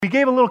We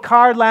gave a little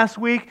card last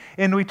week,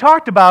 and we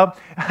talked about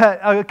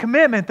a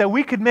commitment that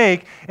we could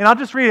make, and I'll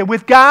just read it.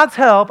 With God's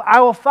help,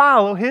 I will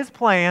follow His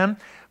plan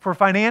for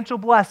financial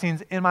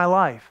blessings in my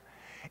life.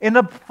 And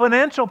the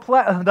financial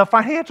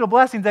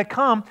blessings that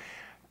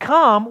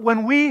come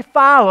when we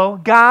follow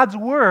God's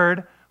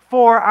Word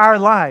for our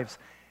lives.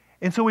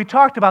 And so we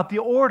talked about the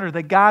order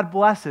that God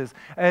blesses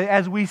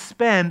as we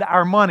spend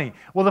our money.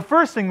 Well, the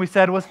first thing we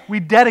said was we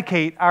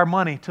dedicate our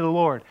money to the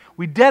Lord.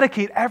 We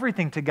dedicate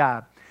everything to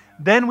God.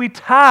 Then we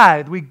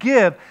tithe, we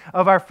give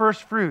of our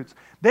first fruits.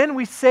 Then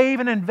we save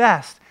and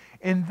invest.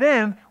 And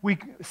then we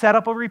set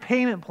up a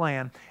repayment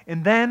plan.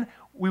 And then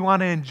we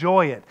want to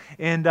enjoy it.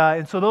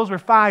 And so those were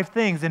 5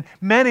 things. And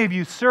many of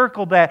you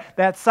circled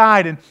that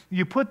side, and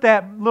you put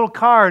that little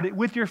card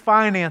with your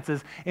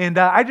finances. And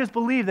I just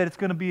believe that it's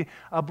going to be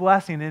a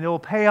blessing, and it will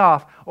pay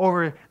off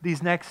over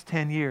these next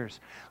 10 years.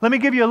 Let me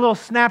give you a little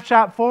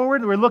snapshot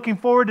forward. We're looking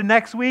forward to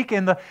next week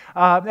and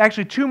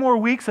actually 2 more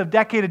weeks of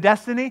Decade of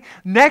Destiny.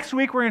 Next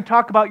week, we're going to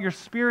talk about your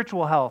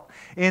spiritual health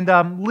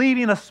and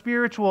leaving a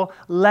spiritual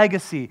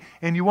legacy.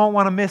 And you won't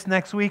want to miss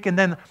next week. And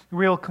then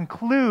we'll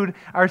conclude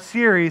our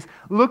series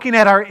looking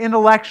at our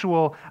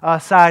intellectual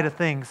side of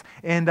things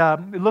and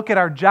look at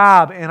our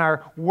job and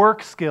our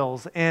work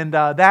skills. And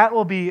that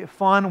will be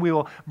fun. We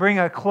will bring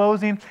a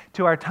closing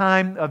to our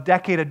time of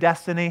Decade of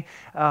Destiny.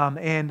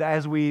 And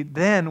as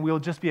we'll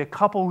just be a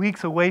couple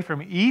weeks away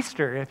from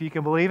Easter, if you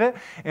can believe it,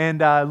 and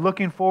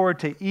looking forward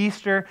to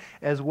Easter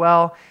as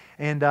well,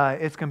 and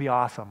it's going to be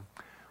awesome.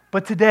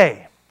 But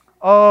today,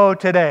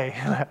 I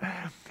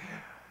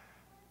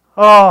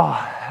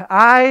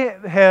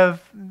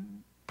have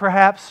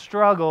perhaps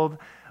struggled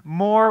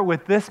more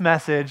with this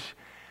message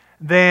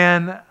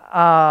than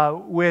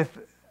with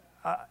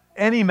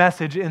any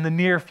message in the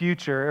near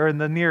future or in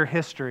the near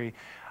history.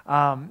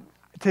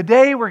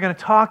 Today we're going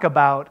to talk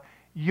about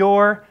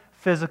your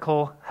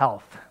physical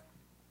health.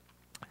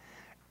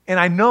 And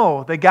I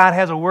know that God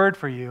has a word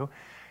for you,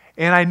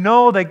 and I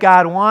know that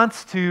God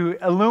wants to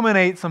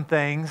illuminate some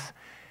things,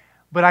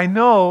 but I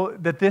know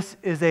that this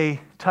is a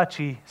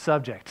touchy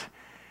subject.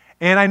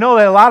 And I know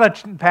that a lot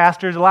of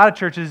pastors, a lot of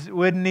churches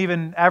wouldn't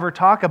even ever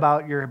talk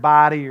about your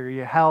body or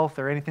your health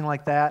or anything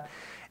like that.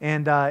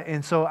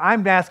 And so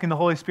I'm asking the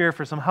Holy Spirit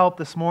for some help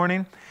this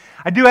morning.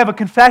 I do have a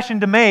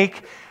confession to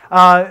make.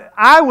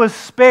 I was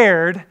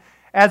spared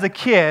as a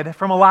kid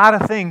from a lot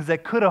of things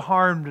that could have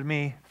harmed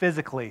me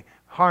physically,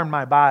 harmed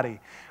my body.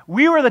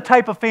 We were the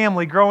type of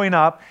family growing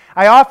up.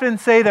 I often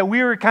say that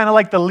we were kind of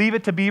like the Leave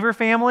It to Beaver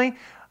family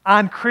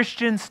on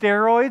Christian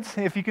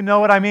steroids, if you can know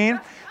what I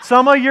mean.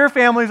 Some of your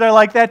families are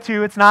like that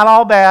too. It's not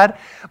all bad.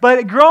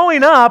 But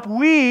growing up,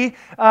 we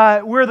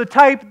were the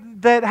type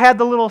that had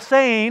the little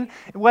saying,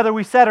 whether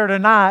we said it or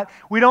not,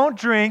 we don't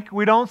drink,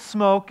 we don't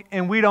smoke,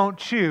 and we don't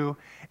chew.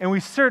 And we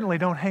certainly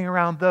don't hang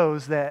around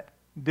those that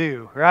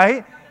do,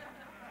 right?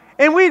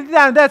 And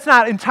that's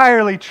not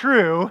entirely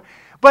true,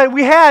 but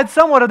we had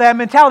somewhat of that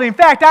mentality. In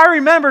fact, I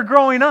remember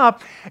growing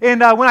up,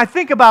 and when I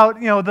think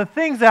about the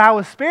things that I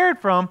was spared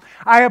from,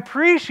 I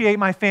appreciate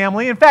my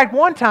family. In fact,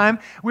 one time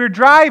we were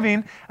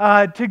driving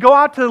to go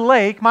out to the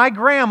lake. My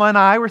grandma and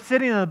I were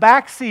sitting in the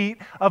back seat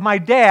of my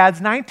dad's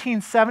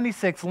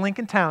 1976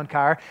 Lincoln Town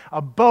Car,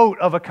 a boat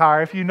of a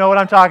car, if you know what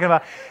I'm talking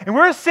about. And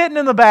we're sitting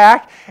in the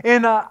back,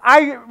 and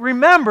I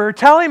remember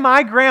telling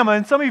my grandma,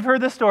 and some of you have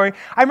heard this story,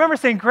 I remember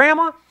saying,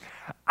 "Grandma,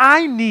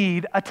 I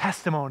need a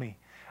testimony.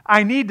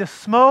 I need to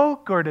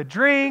smoke or to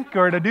drink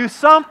or to do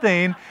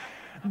something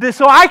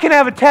so I can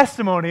have a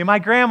testimony." And my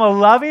grandma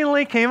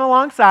lovingly came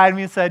alongside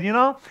me and said,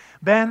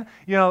 "Ben,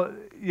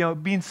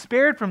 being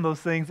spared from those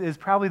things is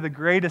probably the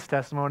greatest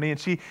testimony." And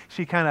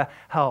she kind of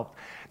helped.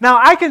 Now,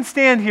 I can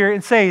stand here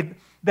and say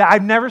that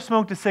I've never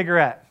smoked a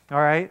cigarette,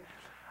 all right?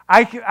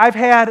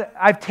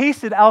 I've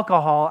tasted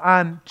alcohol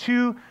on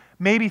 2,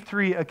 maybe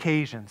 3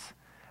 occasions.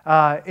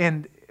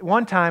 And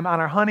one time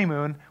on our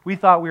honeymoon, we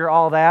thought we were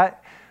all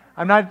that.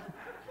 I'm not...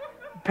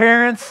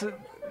 Parents,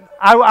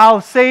 I'll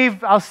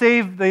save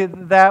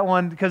that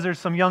one because there's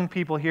some young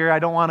people here. I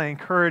don't want to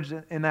encourage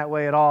in that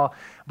way at all.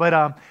 But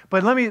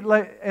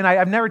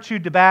I've never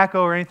chewed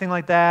tobacco or anything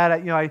like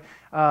that.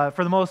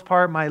 For the most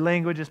part, my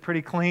language is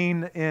pretty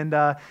clean, and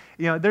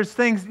there's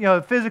things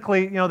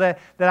physically that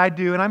I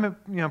do, and I'm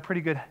in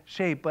pretty good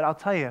shape. But I'll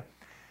tell you,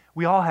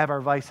 we all have our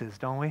vices,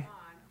 don't we?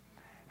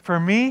 For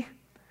me,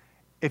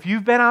 if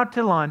you've been out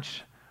to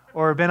lunch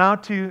or been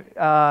out to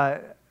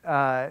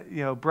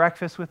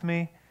breakfast with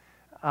me.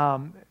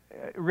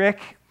 Rick,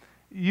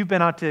 you've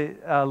been out to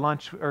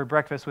lunch or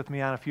breakfast with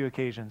me on a few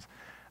occasions.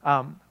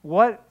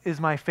 What is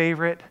my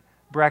favorite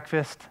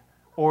breakfast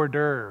hors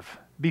d'oeuvre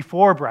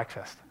before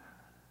breakfast?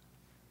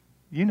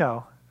 You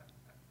know.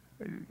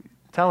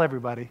 Tell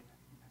everybody.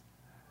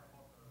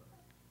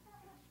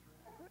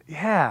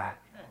 Yeah.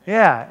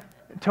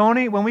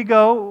 Tony, when we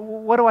go,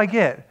 what do I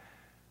get?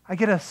 I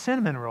get a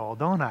cinnamon roll,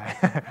 don't I?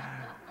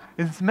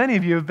 As many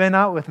of you have been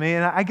out with me,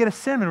 and I get a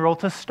cinnamon roll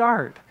to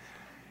start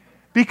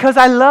because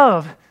I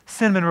love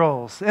cinnamon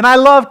rolls, and I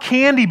love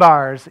candy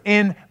bars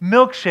and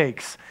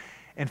milkshakes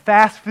and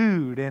fast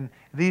food and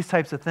these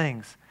types of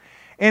things.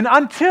 And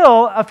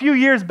until a few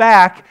years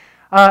back,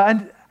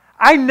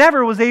 I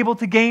never was able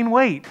to gain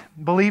weight,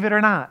 believe it or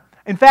not.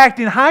 In fact,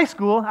 in high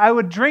school, I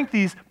would drink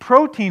these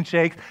protein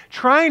shakes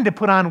trying to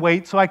put on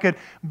weight so I could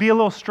be a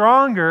little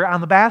stronger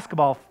on the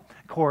basketball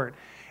court.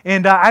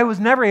 And I was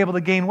never able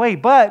to gain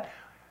weight. But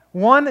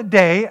one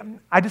day,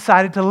 I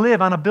decided to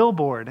live on a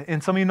billboard,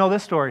 and some of you know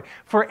this story,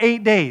 for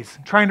 8 days,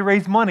 trying to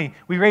raise money.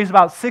 We raised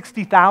about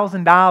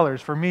 $60,000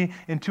 for me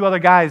and two other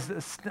guys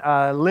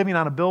living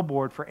on a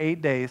billboard for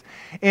 8 days.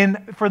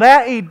 And for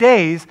that 8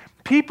 days,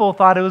 people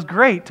thought it was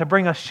great to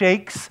bring us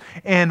shakes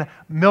and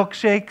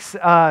milkshakes,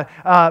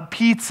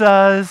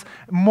 pizzas,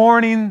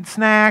 morning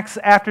snacks,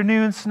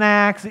 afternoon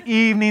snacks,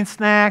 evening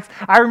snacks.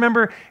 I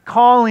remember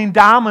calling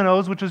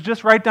Domino's, which was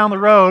just right down the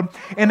road,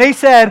 and they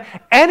said,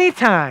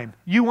 anytime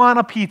you want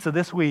a pizza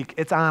this week,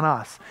 it's on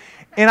us.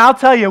 And I'll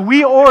tell you,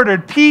 we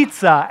ordered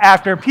pizza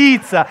after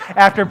pizza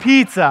after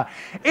pizza.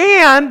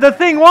 And the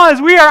thing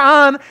was, we are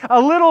on a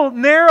little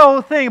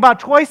narrow thing, about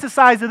twice the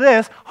size of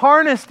this,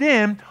 harnessed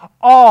in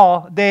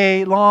all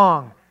day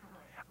long.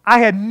 I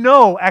had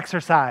no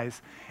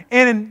exercise.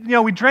 And,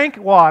 we drank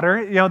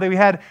water. We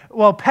had,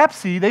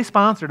 Pepsi, they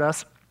sponsored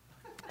us.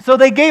 So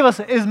they gave us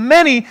as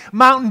many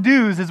Mountain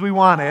Dews as we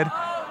wanted.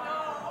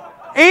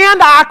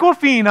 And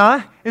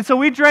Aquafina. And so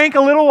we drank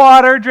a little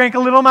water, drank a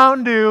little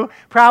Mountain Dew,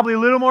 probably a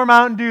little more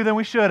Mountain Dew than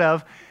we should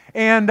have.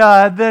 And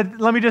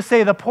let me just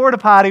say, the porta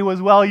potty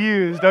was well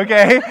used,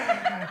 okay?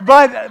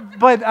 But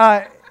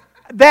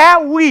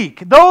that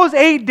week, those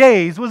 8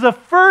 days, was the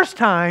first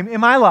time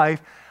in my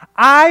life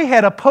I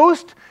had a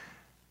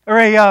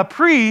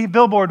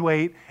pre-billboard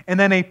weight and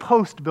then a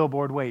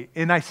post-billboard weight.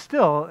 And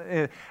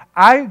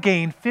I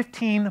gained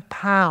 15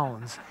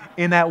 pounds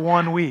in that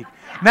 1 week.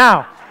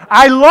 Now,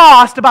 I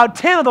lost about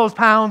 10 of those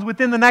pounds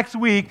within the next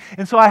week,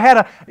 and so I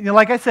had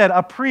like I said,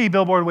 a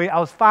pre-billboard weight. I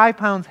was 5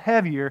 pounds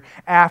heavier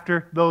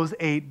after those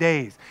 8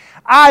 days.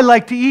 I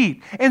like to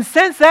eat, and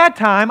since that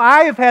time,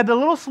 I have had the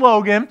little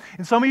slogan,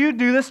 and some of you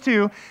do this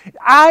too,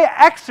 I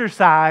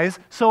exercise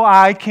so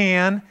I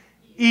can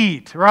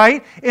eat,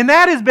 right? And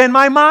that has been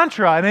my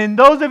mantra. And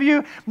those of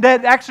you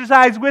that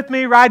exercise with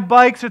me, ride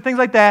bikes or things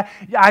like that,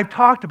 I've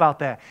talked about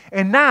that.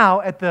 And now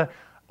at the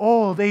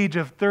old age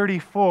of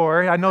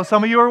 34, I know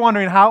some of you are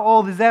wondering, how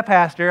old is that,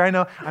 Pastor? I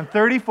know, I'm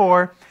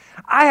 34.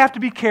 I have to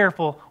be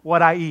careful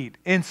what I eat.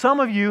 And some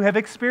of you have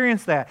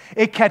experienced that.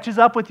 It catches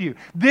up with you.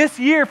 This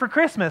year for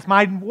Christmas,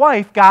 my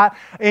wife got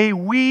a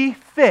Wii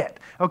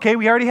Fit. Okay,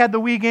 we already had the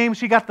Wii game.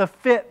 She got the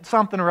Fit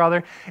something or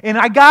other. And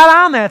I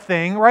got on that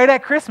thing right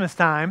at Christmas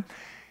time,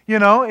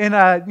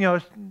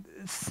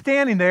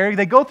 standing there.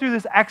 They go through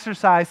this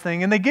exercise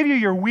thing, and they give you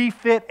your Wii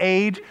Fit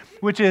age,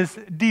 which is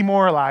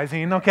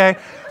demoralizing, okay?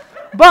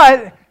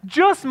 But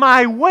just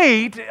my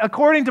weight,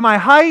 according to my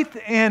height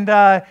and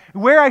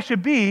where I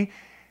should be,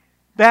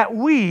 that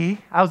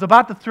I was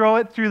about to throw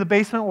it through the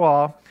basement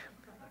wall,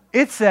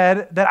 it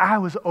said that I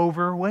was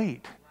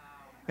overweight.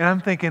 And I'm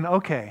thinking,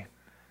 okay,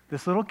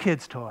 this little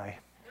kid's toy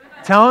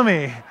telling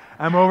me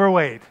I'm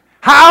overweight.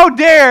 How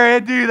dare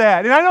it do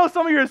that? And I know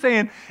some of you are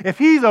saying, if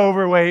he's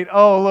overweight,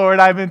 oh, Lord,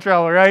 I'm in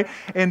trouble, right?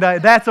 And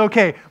that's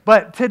okay.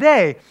 But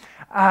today,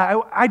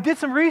 I did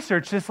some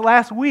research this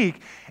last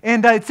week,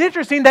 and it's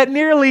interesting that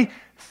nearly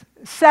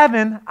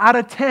 7 out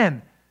of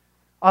 10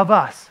 of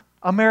us,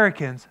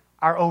 Americans,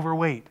 are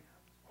overweight.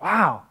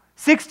 Wow.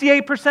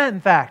 68%,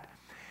 in fact.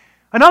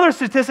 Another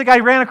statistic I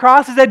ran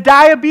across is that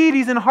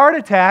diabetes and heart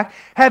attack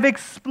have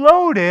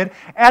exploded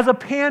as a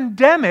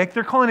pandemic.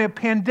 They're calling it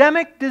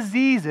pandemic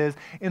diseases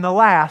in the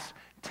last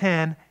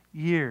 10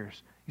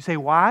 years. You say,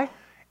 why?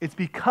 It's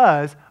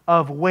because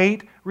of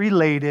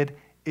weight-related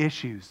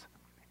issues.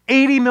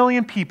 80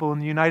 million people in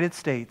the United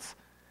States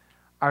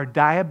are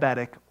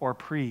diabetic or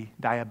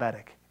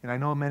pre-diabetic. And I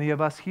know many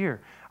of us here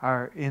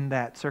are in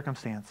that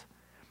circumstance.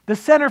 The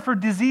Center for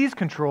Disease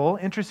Control,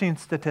 interesting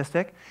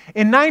statistic,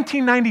 in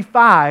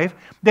 1995,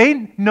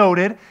 they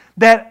noted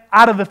that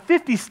out of the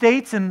 50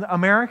 states in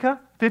America,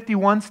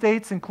 51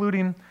 states,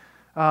 including,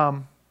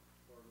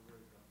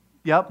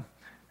 yep,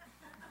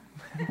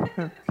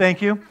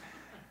 thank you,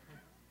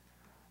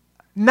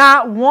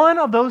 not one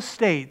of those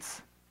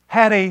states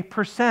had a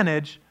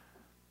percentage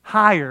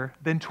higher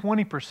than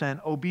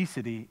 20%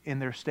 obesity in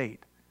their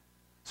state.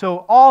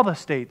 So all the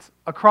states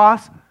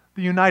across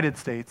the United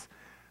States,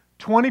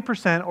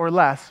 20% or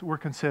less were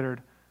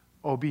considered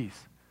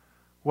obese.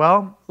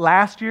 Well,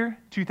 last year,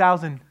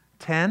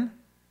 2010,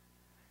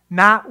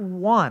 not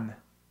one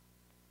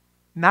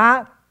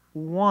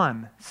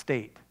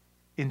state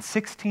in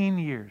 16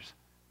 years,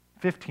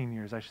 15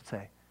 years I should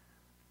say,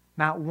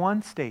 not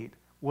one state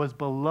was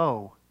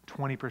below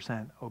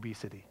 20%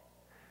 obesity.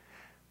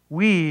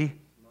 We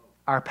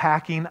are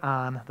packing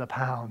on the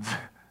pounds.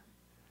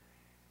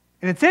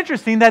 And it's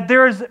interesting that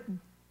there's,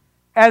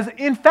 as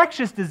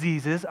infectious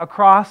diseases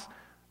across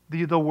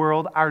the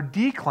world are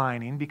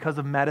declining because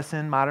of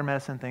medicine, modern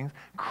medicine things,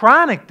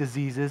 chronic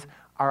diseases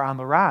are on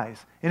the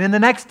rise. And in the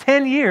next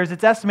 10 years,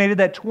 it's estimated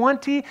that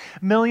 20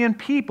 million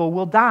people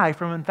will die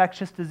from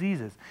infectious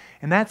diseases.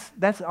 And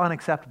that's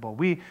unacceptable.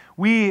 We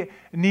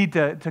need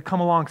to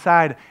come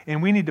alongside,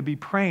 and we need to be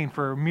praying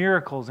for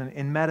miracles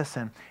in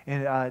medicine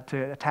and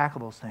to tackle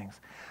those things.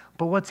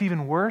 But what's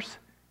even worse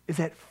is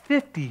that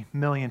 50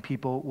 million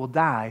people will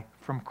die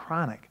from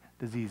chronic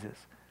diseases.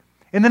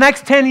 In the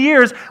next 10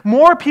 years,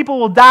 more people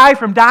will die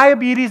from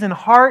diabetes and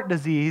heart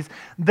disease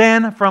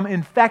than from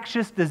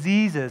infectious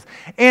diseases.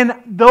 And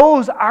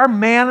those are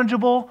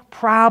manageable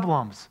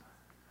problems.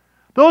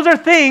 Those are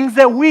things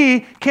that we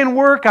can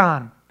work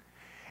on.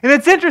 And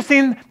it's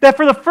interesting that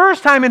for the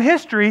first time in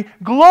history,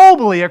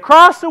 globally,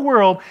 across the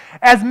world,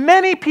 as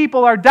many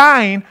people are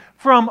dying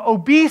from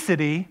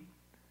obesity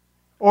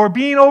or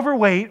being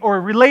overweight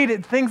or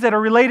related things that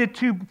are related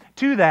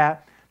to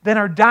that than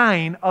are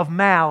dying of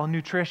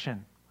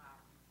malnutrition.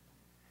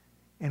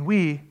 And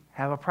we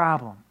have a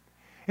problem.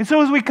 And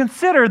so as we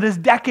consider this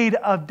decade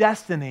of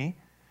destiny,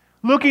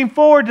 looking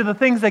forward to the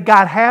things that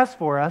God has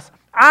for us,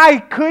 I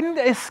couldn't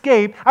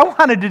escape. I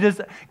wanted to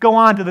just go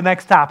on to the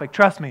next topic,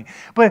 trust me.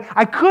 But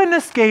I couldn't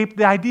escape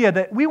the idea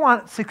that we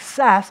want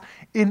success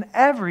in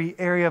every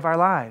area of our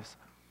lives.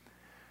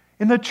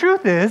 And the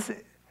truth is,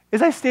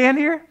 as I stand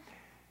here,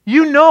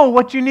 you know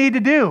what you need to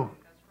do.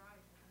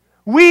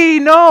 We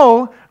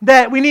know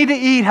that we need to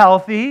eat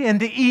healthy and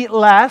to eat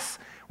less.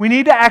 We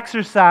need to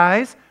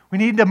exercise. We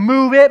need to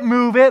move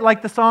it,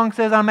 like the song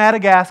says on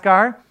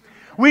Madagascar.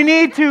 We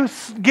need to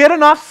get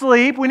enough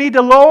sleep. We need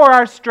to lower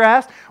our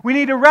stress. We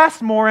need to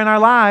rest more in our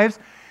lives.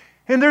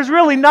 And there's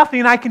really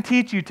nothing I can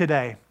teach you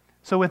today.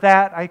 So with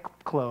that, I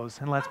close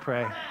and let's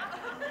pray.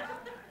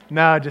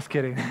 No, just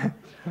kidding.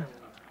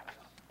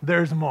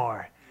 There's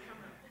more.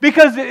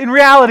 Because in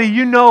reality,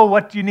 you know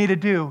what you need to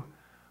do.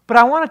 But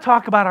I want to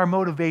talk about our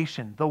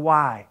motivation, the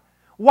why.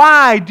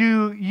 Why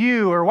do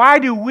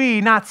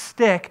we not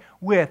stick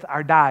with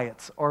our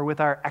diets or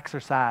with our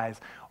exercise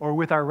or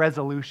with our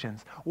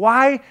resolutions?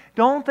 Why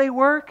don't they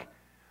work?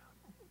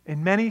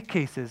 In many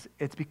cases,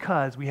 it's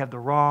because we have the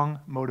wrong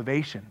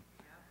motivation.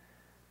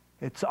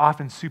 It's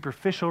often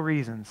superficial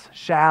reasons,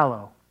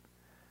 shallow.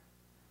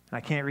 And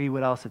I can't read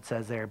what else it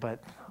says there,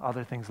 but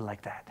other things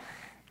like that.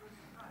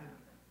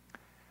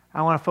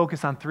 I want to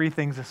focus on three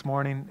things this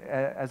morning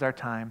as our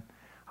time.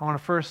 I want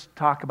to first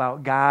talk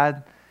about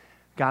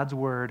God's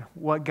Word,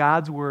 what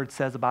God's Word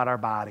says about our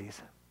bodies,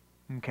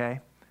 okay?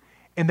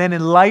 And then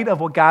in light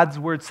of what God's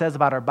Word says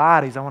about our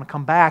bodies, I want to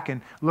come back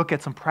and look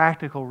at some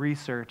practical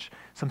research,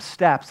 some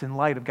steps in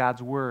light of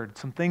God's Word,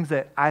 some things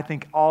that I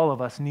think all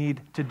of us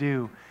need to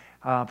do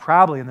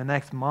probably in the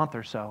next month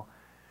or so.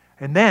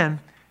 And then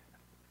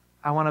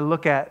I want to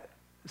look at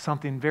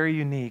something very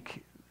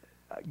unique,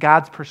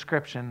 God's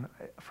prescription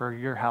for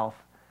your health.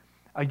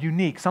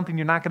 Something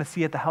you're not going to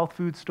see at the health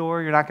food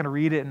store, you're not going to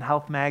read it in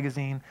Health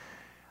Magazine,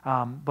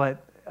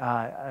 but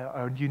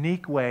a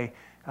unique way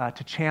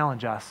to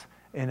challenge us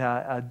in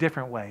a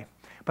different way.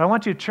 But I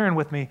want you to turn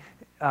with me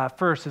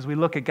first as we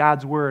look at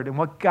God's Word and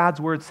what God's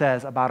Word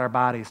says about our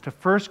bodies to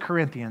 1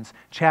 Corinthians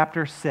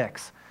chapter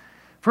 6.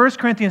 1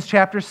 Corinthians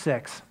chapter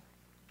 6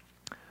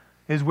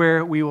 is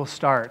where we will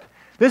start.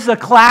 This is a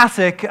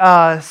classic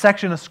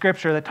section of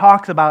Scripture that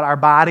talks about our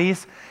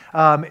bodies.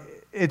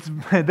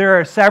 There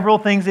are several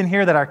things in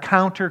here that are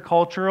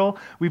countercultural.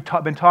 We've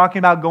been talking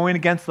about going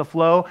against the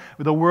flow.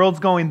 The world's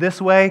going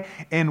this way,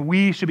 and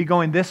we should be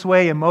going this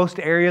way in most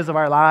areas of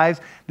our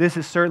lives. This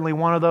is certainly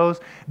one of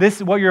those. This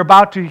is what you're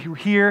about to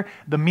hear,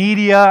 the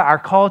media, our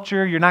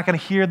culture. You're not going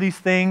to hear these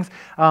things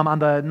on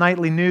the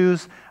nightly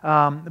news.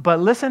 But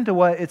listen to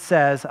what it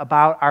says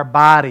about our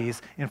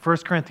bodies in 1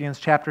 Corinthians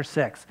chapter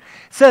 6.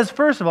 It says,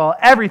 first of all,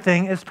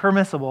 everything is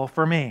permissible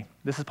for me.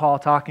 This is Paul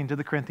talking to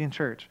the Corinthian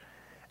church.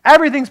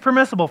 Everything's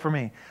permissible for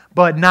me,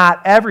 but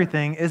not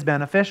everything is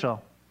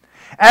beneficial.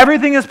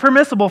 Everything is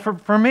permissible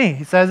for me,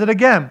 he says it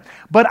again,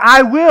 but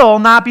I will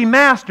not be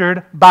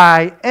mastered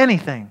by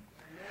anything.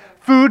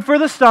 Food for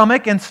the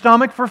stomach and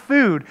stomach for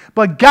food,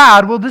 but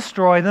God will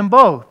destroy them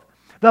both.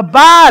 The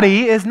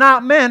body is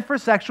not meant for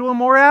sexual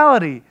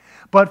immorality,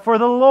 but for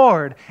the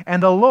Lord,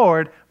 and the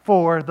Lord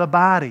for the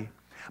body.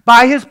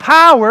 By His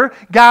power,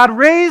 God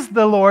raised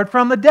the Lord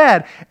from the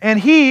dead,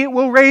 and He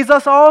will raise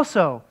us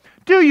also.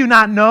 Do you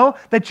not know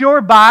that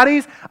your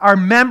bodies are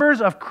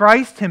members of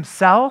Christ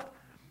Himself?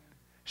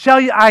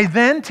 Shall I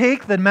then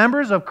take the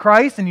members of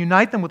Christ and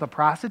unite them with a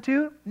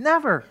prostitute?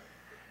 Never.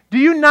 Do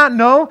you not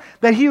know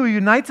that he who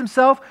unites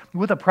himself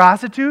with a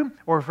prostitute,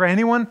 or for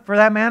anyone for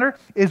that matter,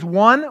 is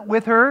one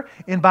with her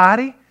in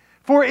body?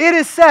 For it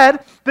is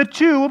said, the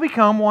two will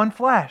become one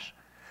flesh.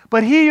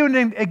 But he who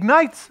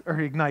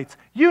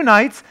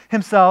unites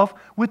himself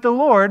with the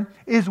Lord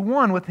is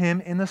one with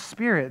Him in the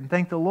Spirit. And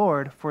thank the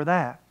Lord for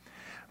that.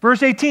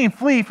 Verse 18,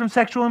 flee from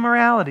sexual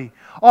immorality.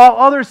 All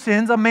other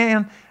sins a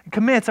man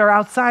commits are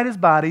outside his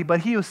body, but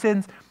he who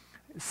sins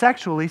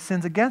sexually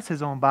sins against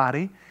his own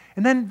body.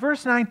 And then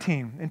verse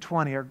 19 and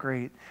 20 are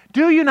great.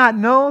 Do you not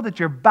know that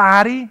your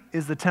body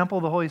is the temple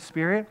of the Holy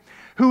Spirit,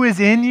 who is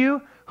in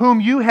you,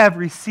 whom you have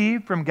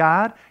received from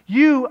God?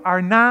 You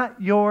are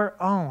not your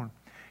own.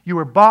 You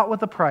were bought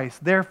with a price.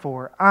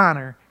 Therefore,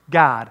 honor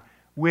God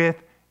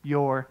with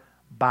your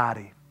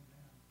body.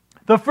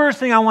 The first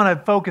thing I want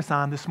to focus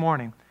on this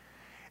morning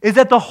is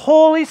that the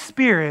Holy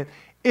Spirit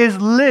is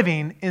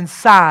living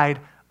inside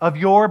of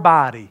your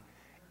body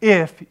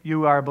if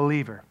you are a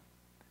believer.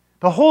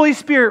 The Holy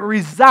Spirit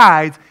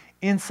resides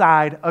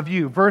inside of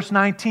you. Verse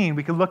 19,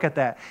 we can look at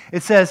that.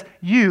 It says,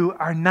 you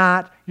are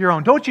not your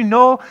own. Don't you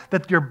know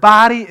that your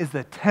body is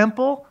the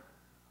temple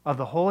of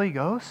the Holy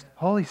Ghost,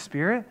 Holy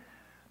Spirit?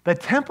 The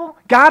temple?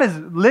 God is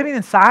living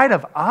inside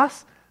of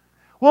us?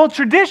 Well,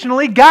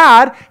 traditionally,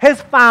 God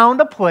has found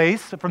a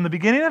place from the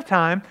beginning of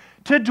time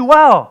to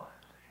dwell.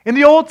 In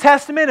the Old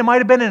Testament, it might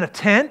have been in a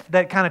tent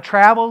that kind of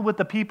traveled with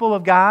the people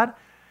of God.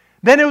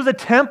 Then it was a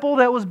temple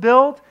that was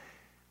built.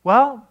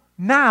 Well,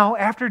 now,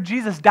 after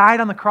Jesus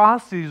died on the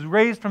cross, He was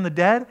raised from the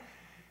dead,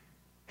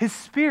 His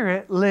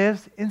Spirit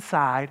lives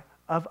inside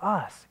of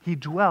us. He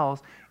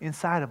dwells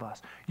inside of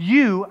us.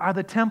 You are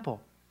the temple.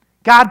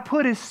 God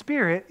put His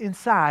Spirit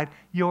inside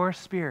your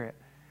spirit.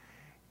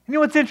 You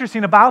know what's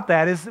interesting about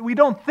that is we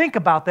don't think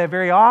about that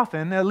very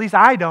often, at least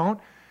I don't.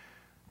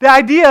 The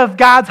idea of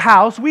God's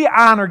house, we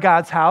honor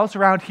God's house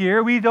around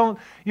here. We don't,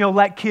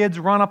 let kids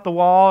run up the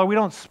wall, or we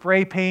don't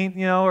spray paint,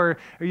 or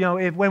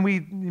if when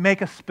we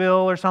make a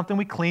spill or something,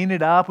 we clean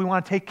it up. We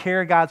want to take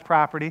care of God's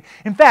property.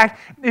 In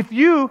fact, if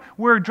you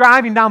were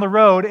driving down the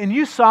road and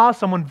you saw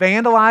someone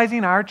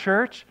vandalizing our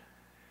church,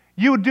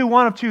 you would do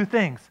one of two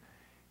things.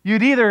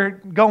 You'd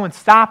either go and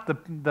stop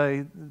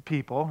the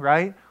people,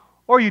 right?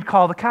 Or you'd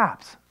call the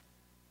cops.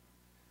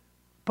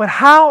 But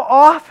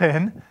how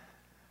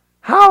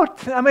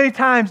many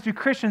times do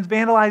Christians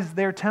vandalize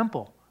their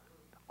temple?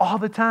 All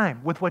the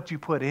time. With what you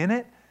put in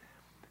it,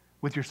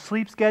 with your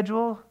sleep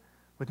schedule,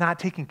 with not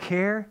taking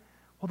care.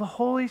 Well, the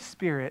Holy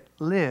Spirit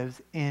lives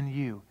in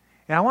you.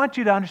 And I want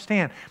you to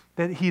understand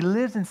that He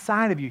lives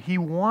inside of you. He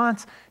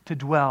wants to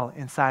dwell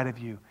inside of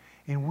you.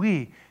 And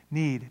we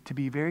need to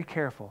be very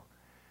careful.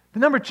 The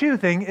number two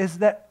thing is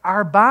that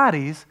our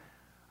bodies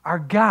are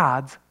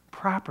God's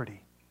property.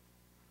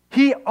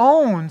 He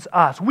owns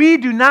us. We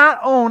do not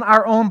own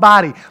our own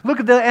body. Look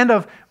at the end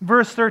of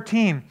verse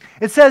 13.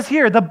 It says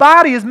here, the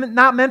body is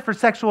not meant for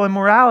sexual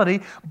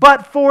immorality,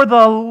 but for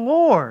the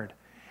Lord,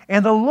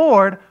 and the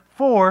Lord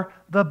for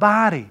the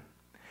body.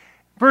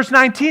 Verse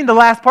 19, the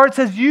last part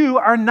says, you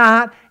are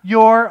not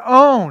your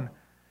own.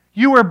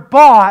 You were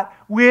bought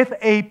with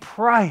a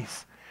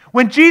price.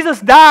 When Jesus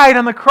died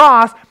on the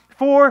cross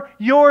for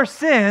your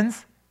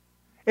sins,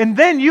 and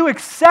then you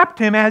accept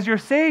Him as your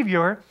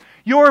Savior,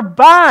 your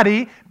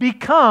body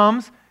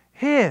becomes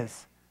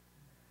His.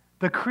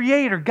 The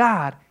Creator,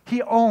 God,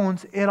 He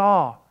owns it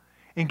all.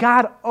 And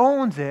God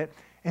owns it,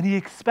 and He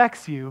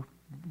expects you,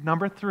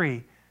 number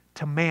three,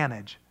 to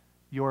manage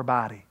your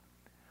body.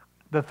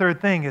 The third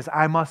thing is,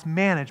 I must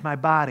manage my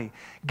body.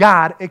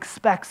 God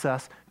expects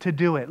us to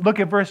do it. Look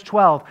at verse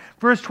 12.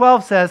 Verse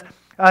 12 says,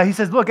 He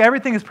says, look,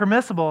 everything is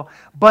permissible,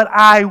 but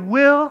I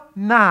will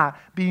not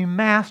be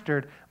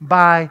mastered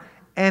by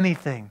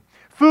anything.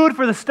 Food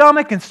for the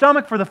stomach and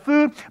stomach for the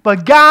food,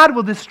 but God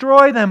will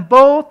destroy them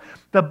both.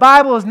 The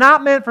Bible is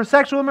not meant for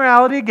sexual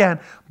immorality again,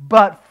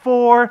 but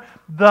for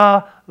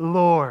the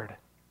Lord.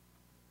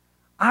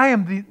 I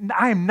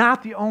am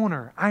not the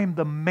owner. I am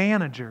the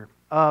manager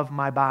of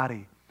my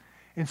body.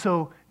 And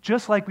so,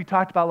 just like we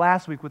talked about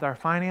last week with our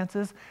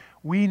finances,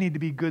 we need to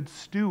be good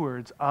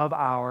stewards of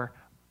our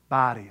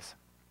bodies.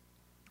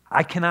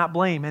 I cannot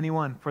blame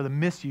anyone for the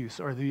misuse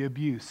or the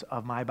abuse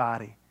of my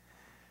body.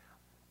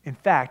 In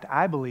fact,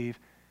 I believe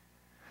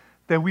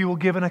that we will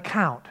give an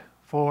account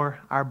for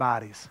our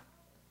bodies.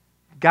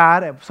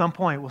 God at some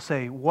point will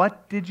say,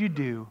 what did you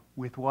do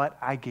with what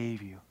I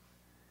gave you?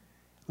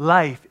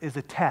 Life is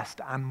a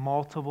test on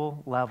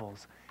multiple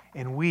levels,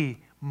 and we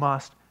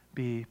must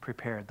be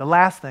prepared. The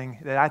last thing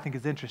that I think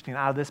is interesting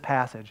out of this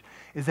passage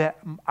is that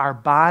our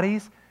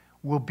bodies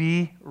will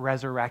be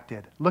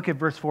resurrected. Look at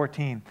verse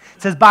 14.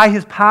 It says, by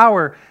His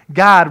power,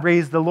 God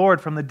raised the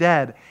Lord from the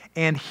dead,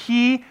 and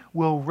He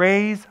will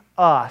raise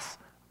us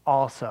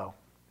also.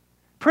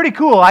 Pretty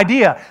cool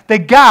idea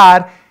that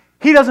God,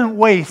 He doesn't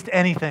waste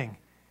anything.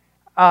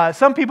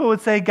 Some people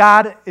would say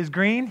God is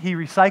green, He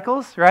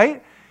recycles,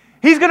 right?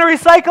 He's going to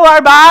recycle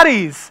our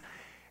bodies.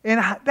 And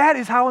that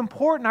is how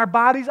important our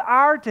bodies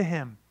are to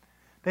Him.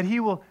 That He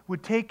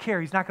would take care.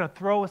 He's not going to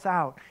throw us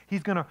out.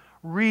 He's going to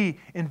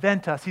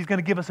reinvent us. He's going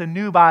to give us a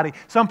new body.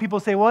 Some people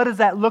say, what does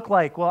that look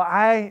like? Well,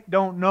 I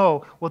don't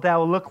know what that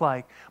will look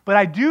like. But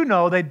I do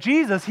know that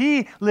Jesus,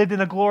 He lived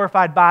in a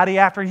glorified body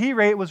after He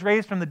was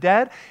raised from the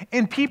dead,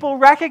 and people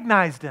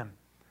recognized Him.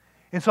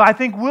 And so I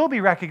think we'll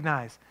be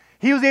recognized.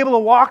 He was able to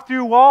walk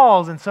through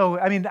walls, and so,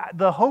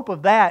 the hope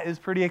of that is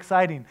pretty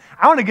exciting.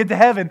 I want to get to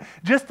heaven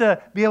just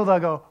to be able to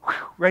go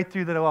right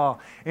through the wall,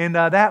 and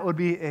that would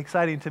be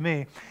exciting to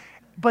me.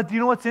 But do you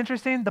know what's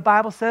interesting? The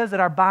Bible says that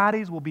our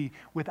bodies will be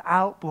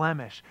without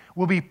blemish,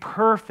 will be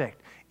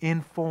perfect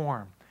in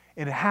form.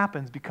 And it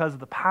happens because of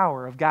the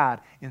power of God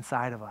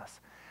inside of us.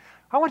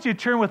 I want you to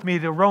turn with me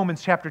to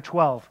Romans chapter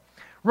 12.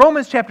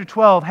 Romans chapter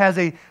 12 has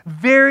a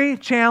very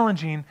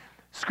challenging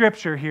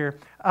scripture here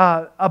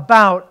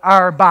about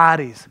our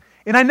bodies.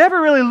 And I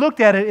never really looked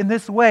at it in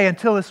this way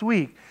until this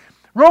week.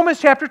 Romans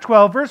chapter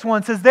 12, verse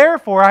 1 says,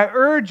 "Therefore I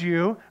urge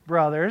you,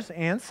 brothers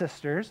and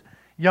sisters,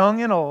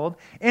 young and old,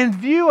 in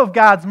view of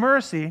God's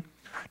mercy,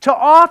 to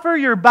offer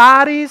your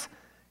bodies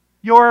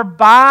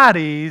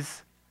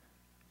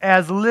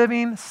as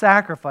living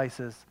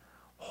sacrifices,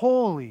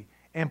 holy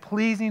and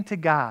pleasing to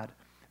God.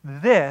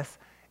 This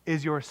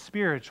is your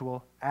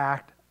spiritual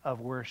act of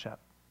worship."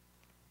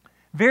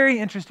 Very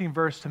interesting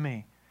verse to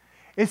me.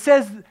 It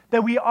says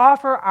that we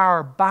offer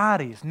our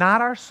bodies, not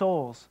our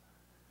souls.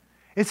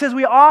 It says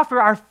we offer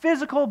our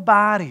physical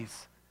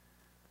bodies.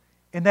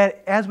 And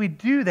that as we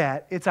do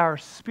that, it's our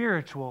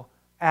spiritual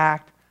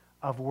act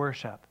of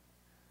worship.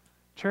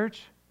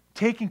 Church,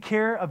 taking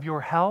care of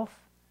your health,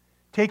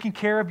 taking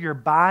care of your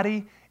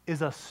body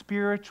is a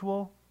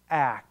spiritual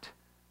act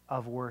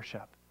of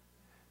worship.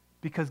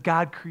 Because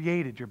God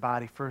created your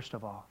body first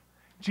of all.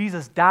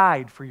 Jesus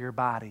died for your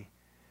body.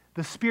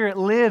 The Spirit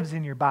lives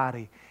in your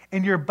body,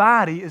 and your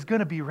body is going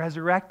to be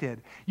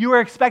resurrected. You are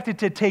expected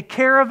to take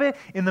care of it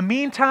in the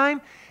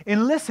meantime.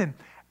 And listen,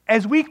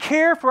 as we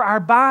care for our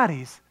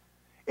bodies,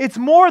 it's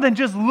more than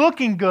just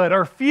looking good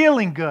or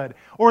feeling good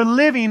or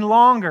living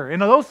longer.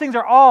 And those things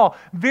are all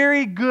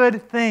very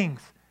good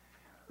things.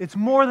 It's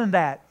more than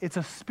that. It's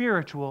a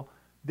spiritual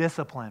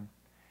discipline.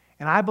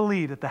 And I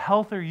believe that the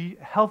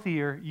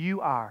healthier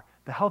you are,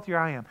 the healthier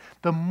I am,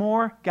 the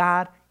more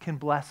God can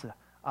bless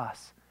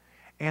us.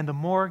 And the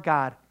more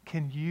God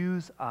can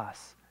use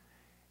us.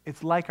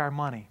 It's like our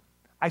money.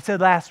 I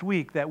said last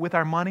week that with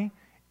our money,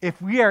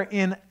 if we are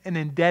in an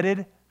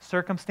indebted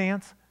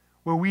circumstance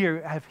where we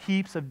have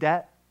heaps of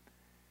debt,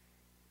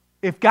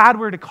 if God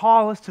were to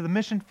call us to the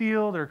mission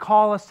field or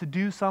call us to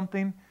do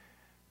something,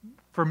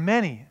 for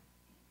many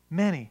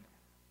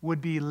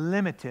would be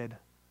limited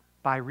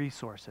by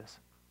resources,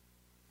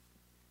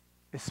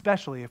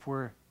 especially if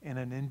we're in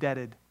an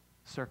indebted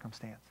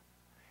circumstance.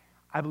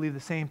 I believe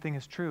the same thing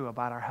is true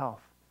about our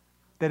health.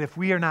 That if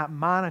we are not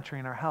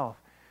monitoring our health,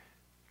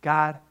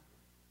 God,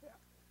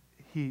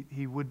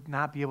 He would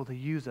not be able to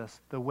use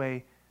us the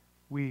way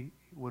we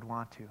would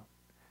want to.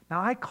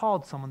 Now, I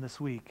called someone this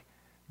week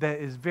that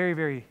is very,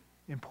 very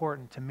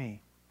important to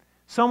me.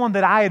 Someone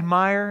that I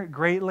admire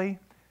greatly,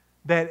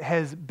 that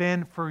has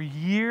been for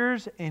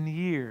years and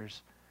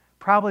years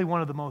probably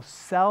one of the most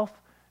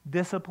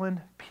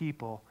self-disciplined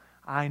people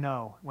I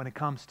know when it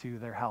comes to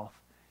their health.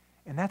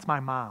 And that's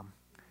my mom.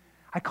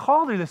 I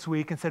called her this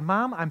week and said,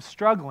 "Mom, I'm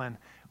struggling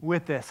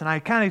with this." And I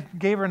kind of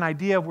gave her an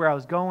idea of where I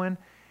was going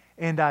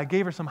and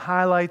gave her some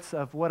highlights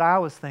of what I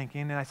was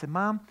thinking. And I said,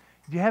 "Mom,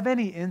 do you have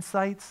any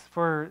insights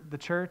for the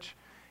church?"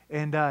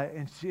 And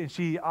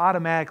she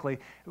automatically,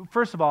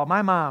 first of all,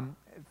 my mom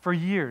for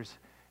years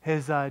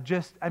has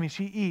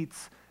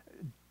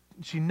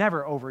she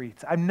never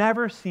overeats. I've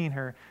never seen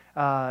her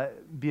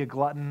be a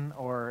glutton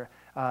or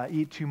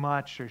eat too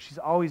much, or she's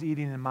always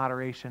eating in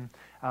moderation.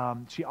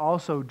 She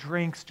also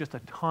drinks just a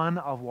ton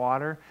of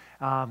water,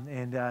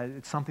 and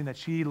it's something that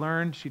she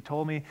learned. She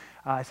told me,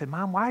 I said,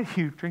 "Mom, why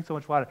do you drink so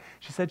much water?"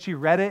 She said she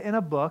read it in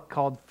a book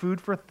called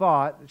Food for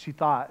Thought. She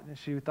thought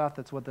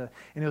that's what and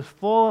it was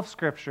full of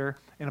scripture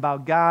and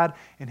about God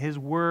and His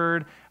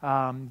Word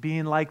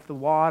being like the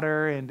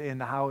water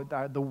and how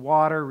the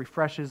water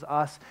refreshes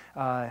us,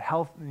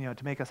 health,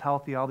 to make us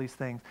healthy, all these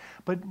things.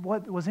 But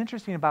what was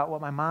interesting about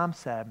what my mom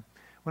said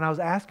when I was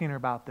asking her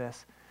about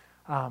this,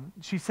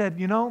 she said,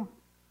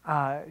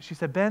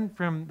 "Ben,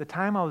 from the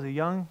time I was a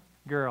young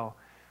girl,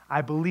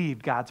 I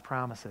believed God's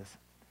promises."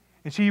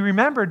 And she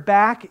remembered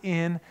back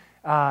in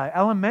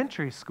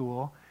elementary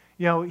school,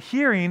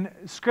 hearing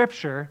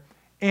Scripture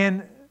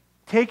and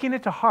taking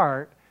it to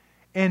heart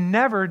and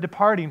never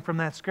departing from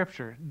that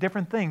Scripture,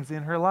 different things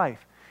in her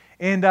life.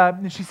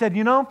 And she said,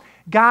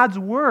 God's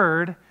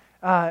Word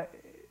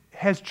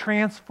has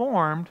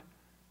transformed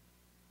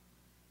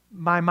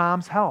my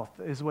mom's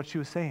health, is what she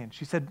was saying.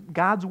 She said,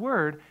 God's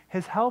Word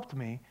has helped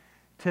me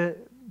to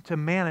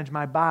manage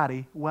my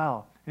body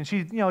well. And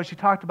she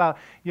talked about,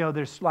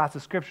 there's lots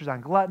of scriptures on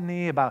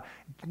gluttony, about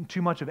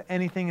too much of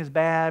anything is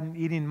bad,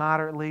 eating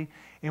moderately.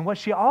 And what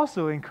she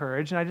also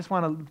encouraged, and I just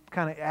want to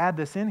kind of add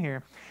this in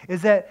here,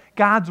 is that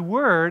God's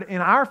Word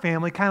in our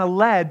family kind of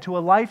led to a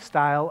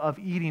lifestyle of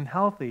eating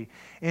healthy.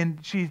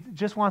 And she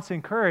just wants to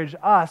encourage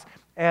us,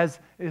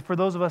 for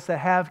those of us that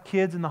have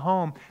kids in the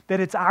home, that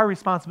it's our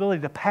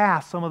responsibility to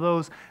pass some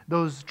of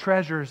those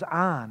treasures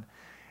on.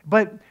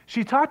 But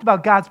she talked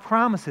about God's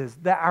promises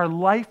that are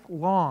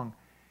lifelong.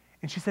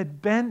 And she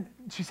said, Ben,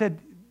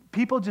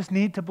 people just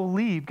need to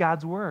believe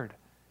God's Word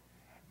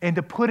and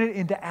to put it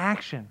into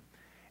action.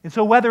 And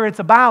so whether it's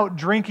about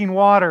drinking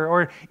water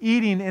or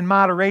eating in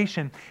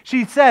moderation,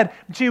 she said,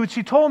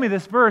 she told me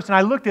this verse, and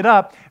I looked it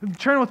up.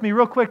 Turn with me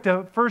real quick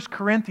to 1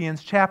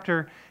 Corinthians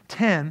chapter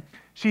 10.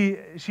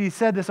 She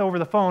said this over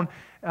the phone.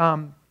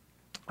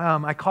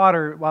 I caught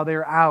her while they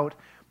were out.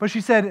 But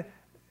she said,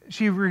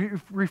 she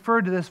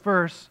referred to this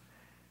verse.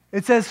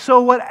 It says,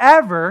 "So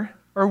whatever,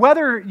 or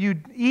whether you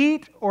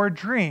eat or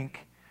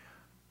drink,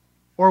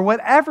 or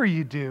whatever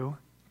you do,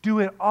 do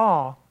it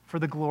all for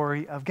the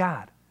glory of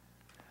God.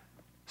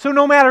 So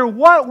no matter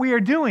what we are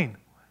doing,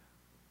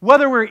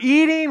 whether we're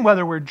eating,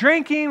 whether we're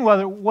drinking,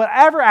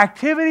 whatever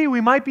activity we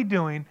might be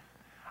doing,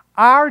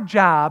 our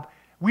job,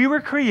 we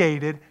were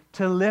created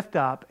to lift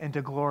up and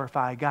to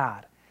glorify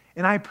God.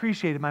 And I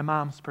appreciated my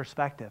mom's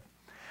perspective.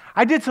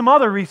 I did some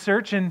other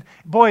research, and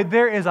boy,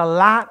 there is a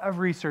lot of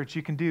research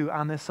you can do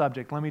on this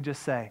subject, let me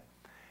just say.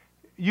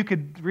 You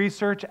could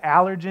research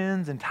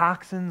allergens and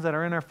toxins that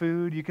are in our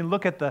food. You can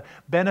look at the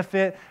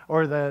benefit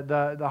or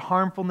the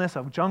harmfulness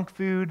of junk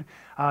food.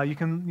 You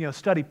can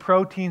study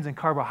proteins and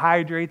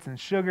carbohydrates and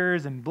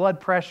sugars and blood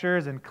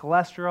pressures and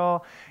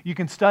cholesterol. You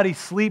can study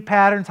sleep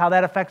patterns, how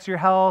that affects your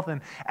health,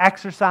 and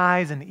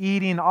exercise and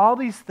eating, all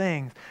these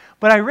things.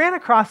 But I ran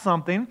across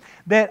something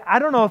that I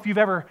don't know if you've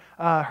ever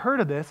heard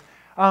of this.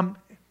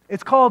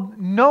 It's called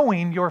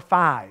knowing your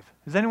five.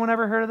 Has anyone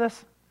ever heard of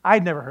this?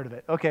 I'd never heard of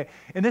it. Okay,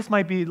 and this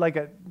might be like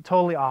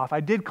totally off. I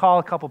did call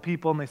a couple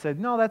people, and they said,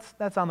 no,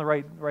 that's on the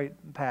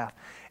right path.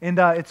 And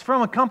it's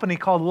from a company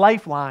called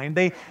Lifeline.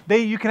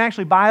 You can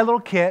actually buy a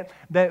little kit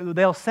that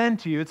they'll send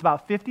to you. It's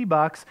about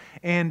 $50,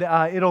 and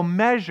it'll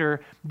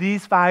measure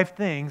these 5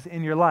 things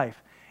in your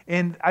life.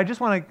 And I just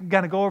want to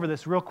kind of go over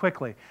this real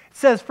quickly. It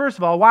says, first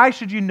of all, why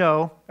should you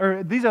know,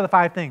 or these are the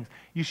 5 things.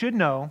 You should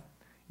know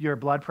your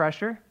blood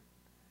pressure,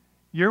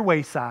 your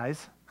waist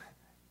size,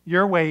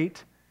 your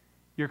weight,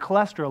 your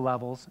cholesterol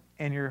levels,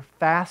 and your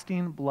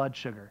fasting blood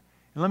sugar.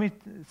 And let me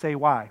say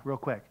why real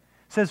quick.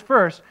 It says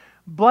first,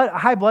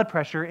 high blood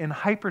pressure and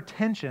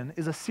hypertension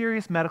is a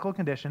serious medical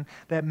condition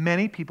that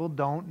many people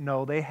don't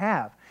know they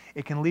have.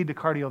 It can lead to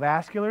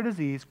cardiovascular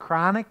disease,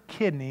 chronic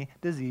kidney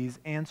disease,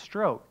 and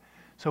stroke.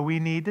 So we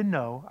need to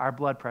know our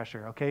blood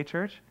pressure, okay,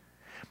 church?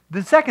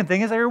 The second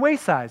thing is your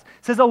waist size.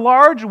 It says a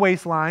large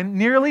waistline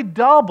nearly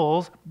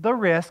doubles the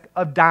risk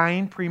of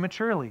dying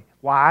prematurely.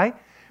 Why?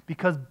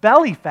 Because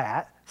belly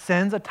fat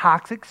sends a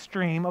toxic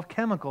stream of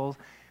chemicals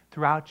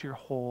throughout your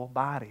whole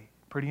body.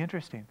 Pretty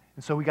interesting.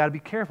 And so we got to be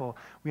careful.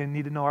 We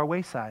need to know our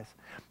waist size.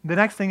 The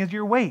next thing is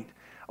your weight.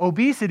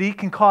 Obesity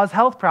can cause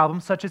health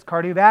problems such as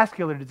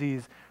cardiovascular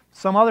disease,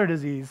 some other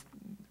disease,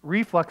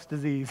 reflux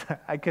disease,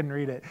 I couldn't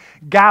read it,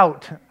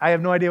 gout, I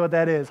have no idea what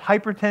that is,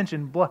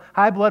 hypertension,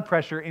 high blood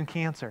pressure, and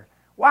cancer.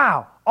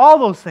 Wow, all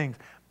those things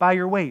by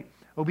your weight,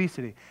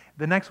 obesity.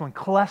 The next one,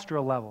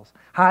 cholesterol levels.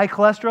 High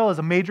cholesterol is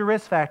a major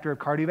risk factor of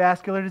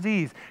cardiovascular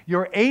disease.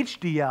 Your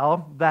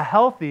HDL, the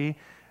healthy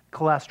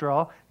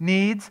cholesterol,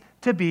 needs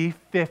to be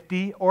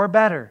 50 or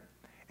better.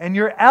 And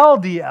your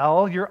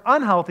LDL, your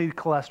unhealthy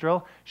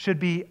cholesterol, should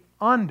be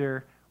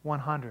under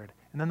 100.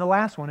 And then the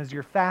last one is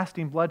your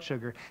fasting blood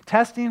sugar.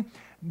 Testing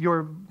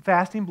your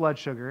fasting blood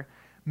sugar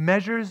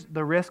measures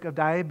the risk of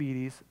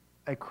diabetes,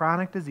 a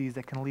chronic disease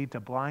that can lead to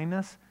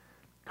blindness,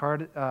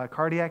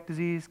 cardiac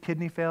disease,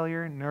 kidney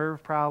failure,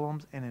 nerve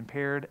problems, and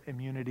impaired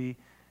immune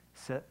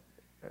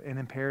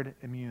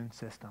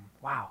system.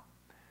 Wow.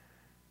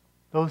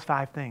 Those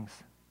 5 things: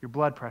 your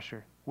blood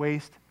pressure,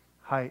 weight,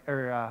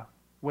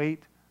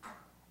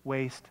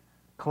 waist,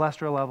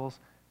 cholesterol levels,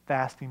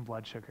 fasting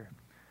blood sugar.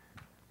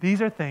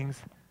 These are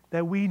things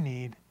that we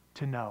need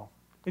to know.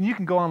 And you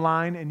can go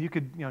online and you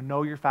could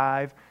know your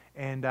 5,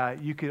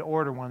 and you could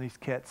order one of these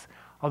kits.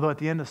 Although at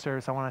the end of the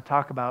service, I want to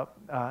talk about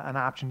an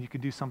option. You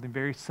could do something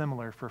very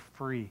similar for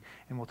free,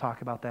 and we'll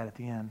talk about that at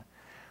the end.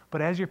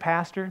 But as your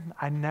pastor,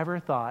 I never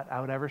thought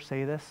I would ever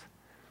say this.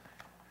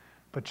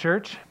 But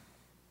church,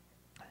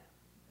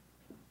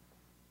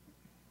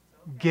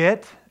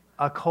 get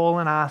a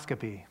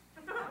colonoscopy.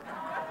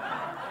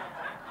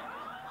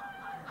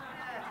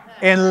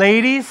 And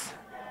ladies,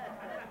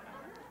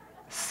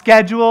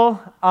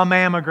 schedule a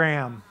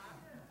mammogram.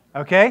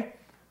 Okay?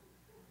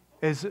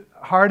 As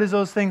hard as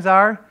those things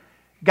are,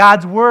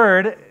 God's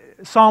Word,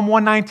 Psalm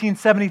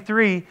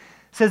 119:73,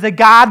 says that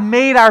God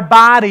made our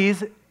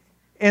bodies,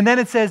 and then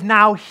it says,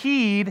 now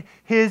heed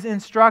His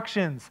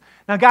instructions.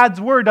 Now, God's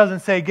Word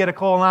doesn't say get a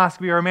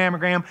colonoscopy or a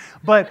mammogram,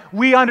 but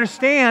we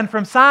understand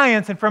from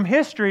science and from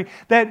history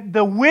that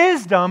the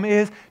wisdom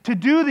is to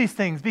do these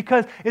things.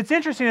 Because it's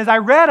interesting, as I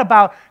read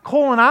about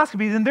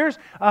colonoscopies, and there's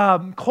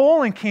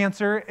colon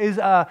cancer is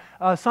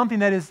something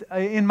that is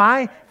in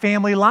my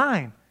family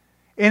line.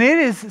 And it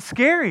is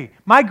scary.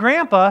 My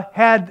grandpa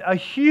had a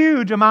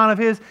huge amount of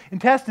his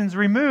intestines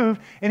removed,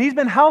 and he's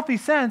been healthy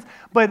since,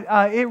 but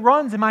it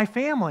runs in my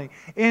family.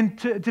 And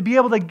to be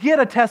able to get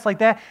a test like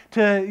that,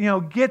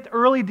 to get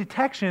early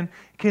detection,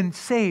 can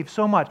save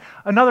so much.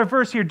 Another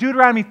verse here,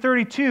 Deuteronomy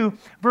 32,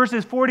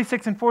 verses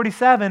 46 and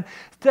 47,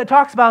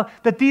 talks about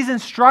that these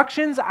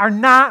instructions are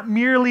not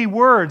merely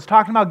words,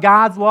 talking about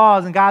God's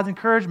laws and God's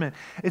encouragement.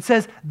 It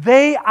says,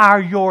 they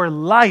are your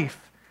life.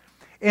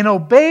 And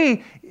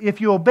if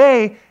you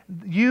obey,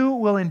 you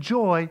will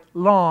enjoy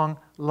long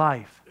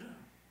life.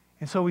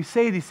 And so we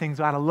say these things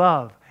out of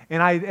love.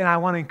 And I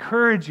want to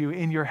encourage you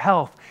in your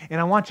health.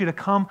 And I want you to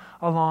come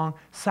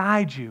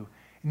alongside you,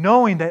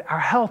 knowing that our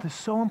health is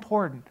so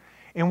important.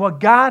 And what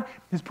God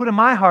has put in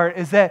my heart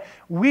is that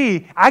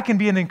I can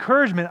be an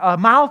encouragement, a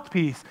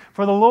mouthpiece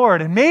for the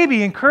Lord, and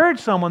maybe encourage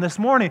someone this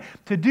morning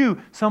to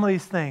do some of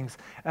these things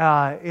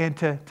and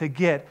to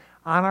get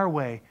on our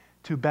way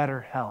to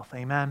better health.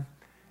 Amen?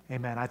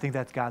 Amen. I think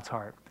that's God's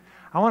heart.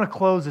 I want to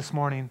close this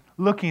morning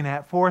looking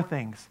at 4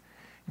 things.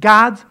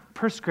 God's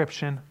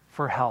prescription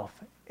for health.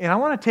 And I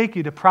want to take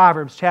you to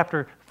Proverbs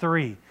chapter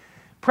 3.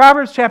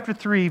 Proverbs chapter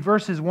 3,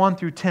 verses 1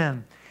 through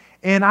 10.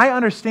 And I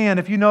understand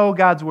if you know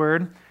God's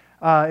Word,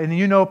 and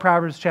you know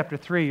Proverbs chapter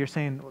 3, you're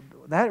saying,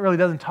 that really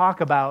doesn't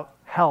talk about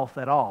health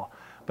at all.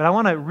 But I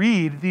want to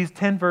read these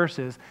 10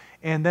 verses,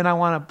 and then I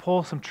want to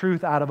pull some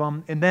truth out of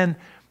them. And then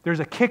there's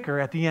a kicker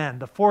at the end,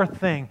 the 4th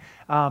thing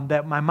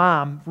that my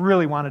mom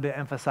really wanted to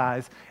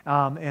emphasize,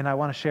 and I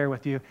want to share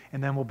with you,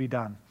 and then we'll be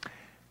done.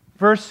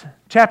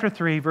 Chapter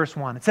 3, verse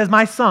 1. It says,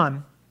 "My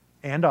son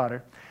and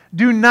daughter,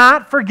 do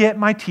not forget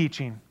my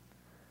teaching,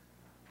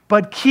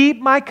 but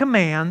keep my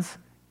commands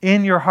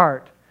in your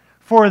heart,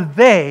 for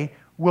they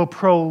will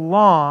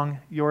prolong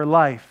your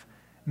life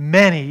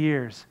many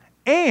years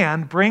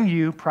and bring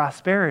you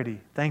prosperity."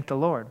 Thank the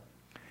Lord.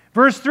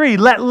 Verse 3,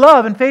 "Let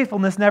love and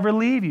faithfulness never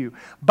leave you.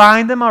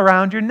 Bind them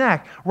around your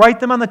neck. Write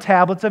them on the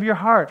tablets of your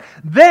heart.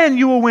 Then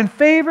you will win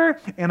favor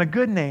and a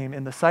good name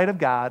in the sight of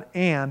God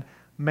and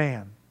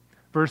man."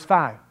 Verse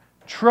 5,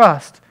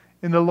 "Trust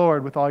in the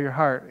Lord with all your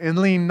heart and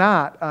lean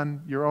not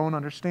on your own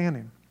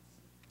understanding.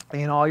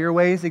 In all your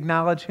ways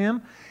acknowledge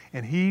Him,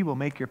 and He will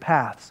make your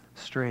paths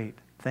straight."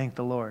 Thank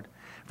the Lord.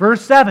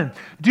 Verse 7,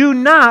 "Do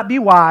not be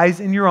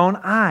wise in your own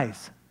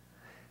eyes.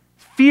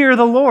 Fear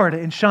the Lord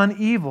and shun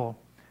evil.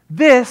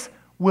 This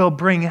will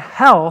bring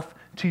health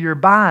to your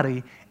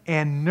body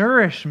and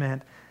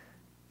nourishment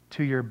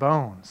to your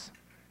bones."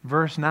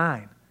 Verse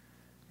 9,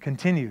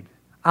 continued,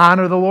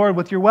 "Honor the Lord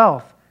with your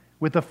wealth,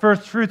 with the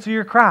first fruits of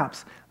your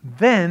crops.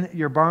 Then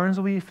your barns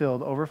will be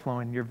filled,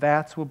 overflowing. Your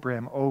vats will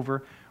brim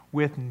over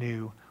with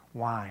new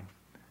wine."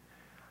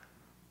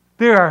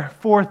 There are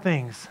 4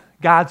 things,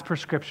 God's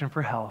prescription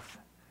for health.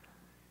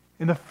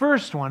 And the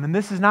first one, and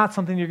this is not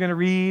something you're going to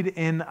read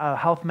in a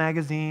health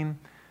magazine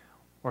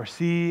or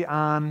see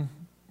on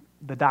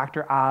the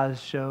Dr.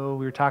 Oz show.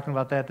 We were talking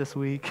about that this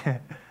week.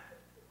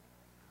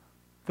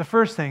 The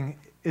first thing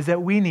is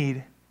that we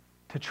need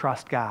to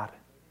trust God.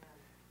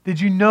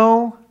 Did you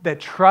know that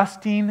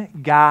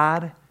trusting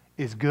God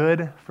is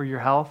good for your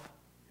health?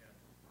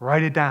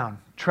 Write it down.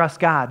 Trust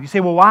God. You say,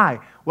 well, why?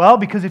 Well,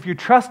 because if you're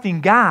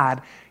trusting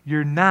God,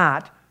 you're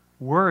not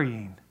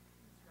worrying.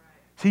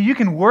 See, you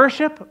can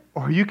worship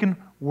or you can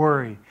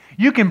worry.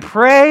 You can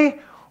pray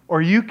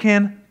or you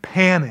can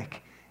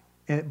panic.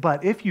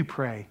 But if you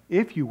pray,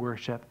 if you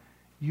worship,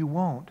 you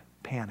won't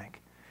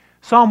panic.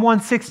 Psalm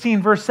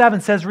 116 verse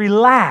 7 says,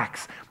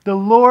 "Relax, the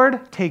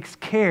Lord takes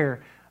care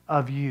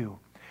of you."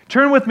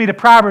 Turn with me to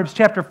Proverbs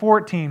chapter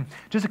 14,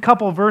 just a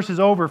couple of verses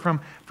over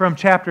from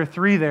chapter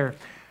 3 there.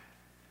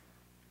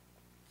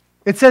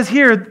 It says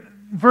here,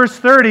 verse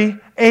 30,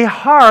 "A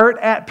heart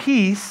at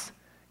peace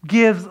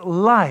gives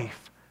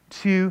life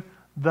to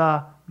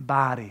the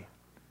body."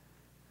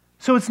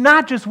 So it's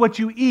not just what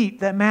you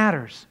eat that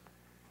matters.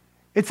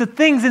 It's the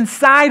things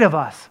inside of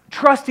us,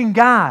 trusting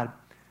God,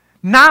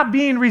 not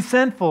being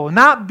resentful,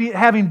 not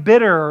having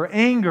bitter or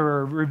anger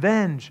or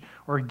revenge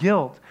or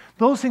guilt.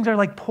 Those things are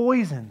like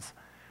poisons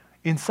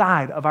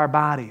inside of our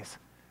bodies,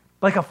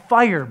 like a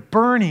fire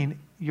burning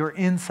your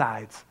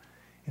insides.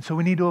 And so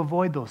we need to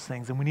avoid those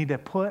things, and we need to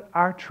put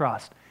our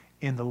trust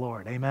in the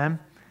Lord. Amen?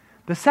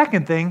 The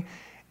second thing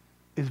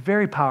is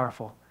very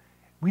powerful.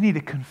 We need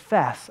to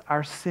confess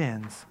our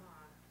sins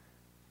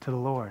to the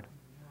Lord.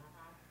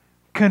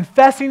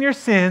 Confessing your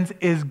sins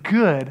is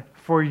good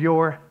for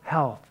your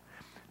health.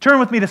 Turn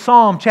with me to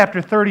Psalm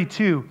chapter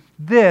 32.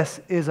 This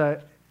is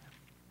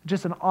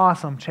just an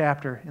awesome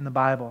chapter in the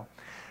Bible.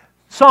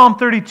 Psalm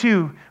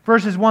 32,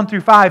 verses 1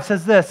 through 5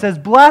 says this, says,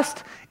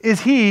 "Blessed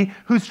is he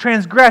whose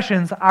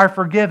transgressions are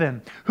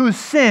forgiven, whose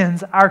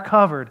sins are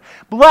covered.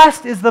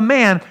 Blessed is the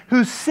man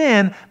whose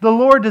sin the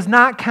Lord does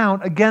not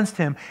count against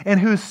him, and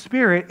whose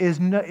spirit is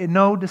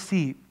no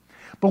deceit.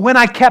 But when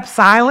I kept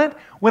silent,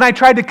 when I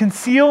tried to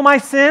conceal my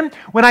sin,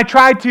 when I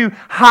tried to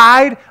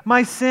hide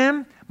my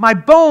sin, my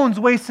bones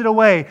wasted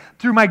away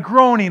through my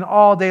groaning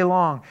all day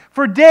long.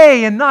 For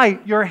day and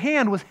night your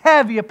hand was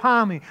heavy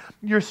upon me.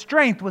 Your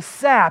strength was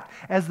sapped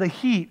as the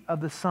heat of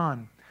the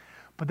sun."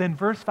 But then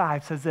verse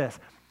 5 says this,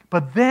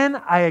 "But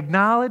then I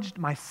acknowledged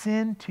my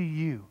sin to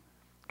you,"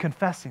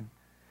 confessing,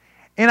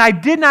 "and I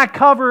did not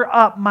cover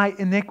up my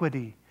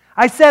iniquity.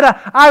 I said,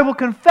 I will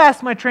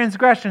confess my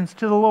transgressions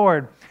to the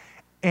Lord.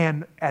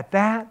 And at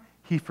that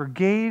He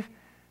forgave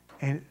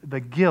the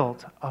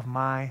guilt of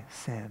my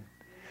sin."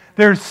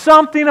 There's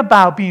something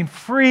about being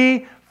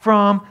free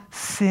from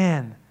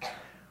sin.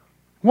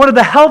 One of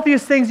the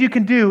healthiest things you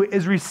can do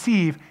is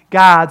receive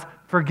God's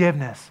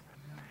forgiveness.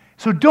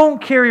 So don't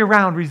carry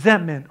around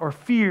resentment or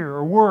fear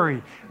or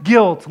worry,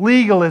 guilt,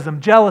 legalism,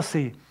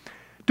 jealousy.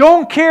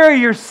 Don't carry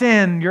your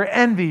sin, your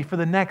envy for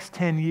the next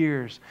 10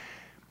 years.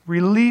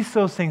 Release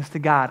those things to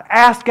God.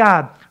 Ask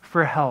God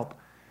for help.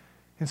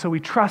 And so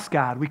we trust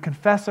God. We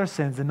confess our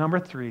sins. And number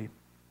 3,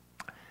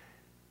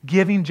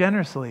 giving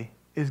generously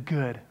is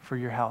good for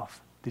your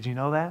health. Did you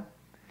know that?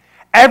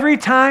 Every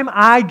time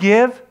I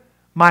give,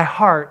 my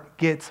heart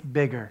gets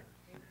bigger.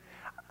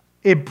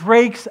 It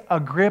breaks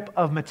a grip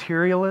of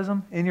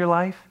materialism in your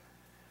life.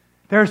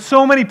 There are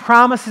so many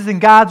promises in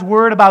God's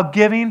Word about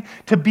giving,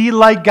 to be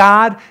like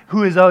God,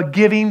 who is a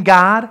giving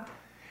God.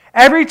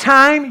 Every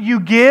time you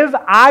give,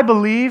 I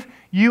believe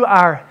you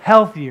are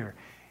healthier.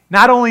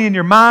 Not only in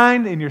your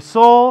mind, in your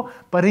soul,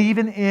 but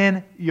even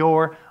in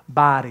your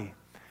body.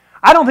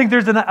 I don't think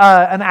there's an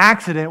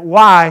accident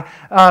why,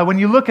 when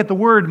you look at the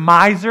word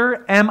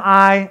miser,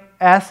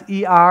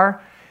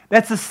 M-I-S-E-R,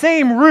 that's the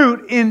same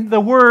root in the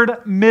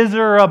word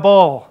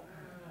miserable.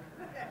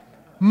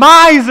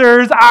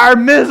 Misers are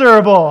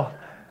miserable.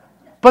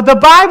 But the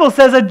Bible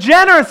says a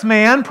generous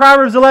man,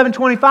 Proverbs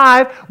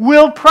 11:25,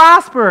 will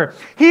prosper.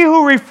 He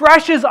who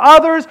refreshes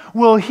others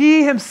will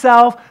he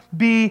himself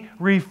be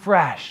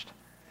refreshed.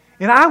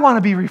 And I want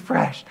to be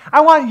refreshed.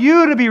 I want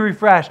you to be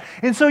refreshed.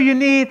 And so you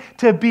need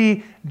to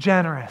be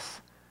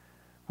generous.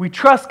 We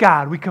trust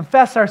God. We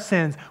confess our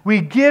sins. We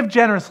give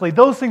generously.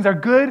 Those things are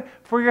good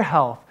for your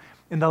health.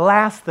 And the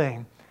last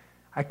thing,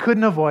 I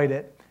couldn't avoid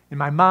it. And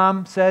my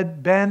mom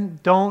said, Ben,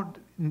 don't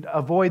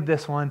avoid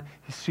this one.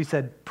 She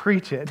said,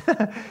 preach it.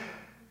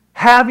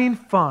 Having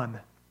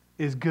fun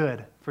is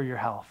good for your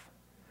health.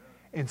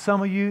 And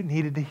some of you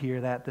needed to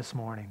hear that this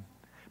morning.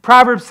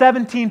 Proverbs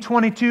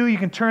 17:22, you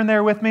can turn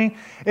there with me.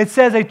 It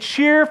says, a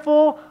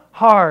cheerful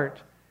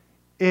heart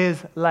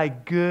is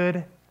like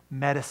good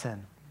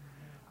medicine.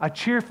 A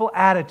cheerful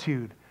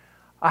attitude,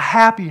 a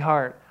happy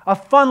heart, a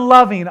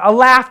fun-loving, a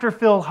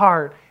laughter-filled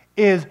heart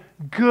is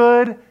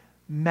good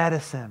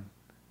medicine.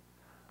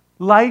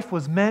 Life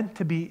was meant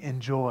to be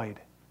enjoyed.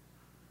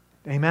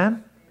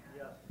 Amen?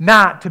 Yes.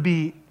 Not to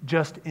be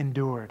just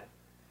endured.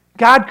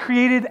 God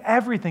created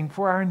everything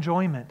for our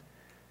enjoyment.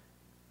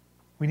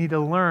 We need to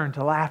learn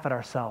to laugh at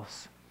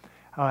ourselves.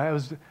 I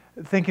was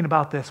thinking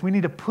about this. We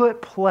need to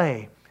put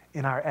play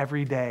in our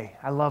everyday.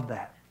 I love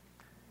that.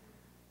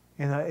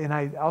 And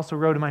I also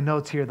wrote in my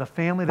notes here, the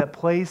family that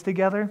plays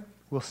together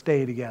will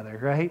stay together,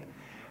 right?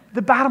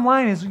 The bottom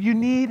line is you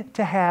need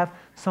to have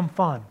some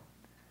fun.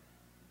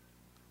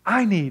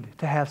 I need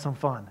to have some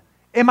fun.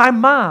 And my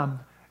mom,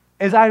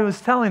 as I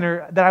was telling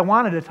her that I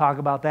wanted to talk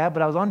about that,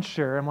 but I was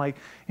unsure, I'm like,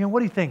 what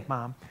do you think,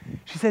 Mom?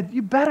 She said,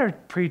 you better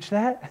preach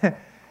that.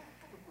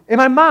 And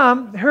my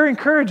mom, her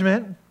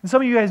encouragement, and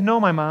some of you guys know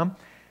my mom,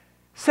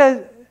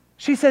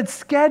 she said,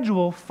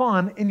 schedule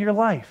fun in your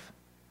life.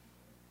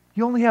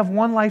 You only have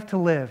one life to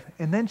live.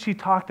 And then she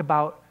talked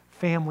about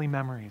family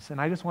memories. And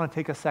I just want to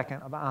take a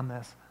second on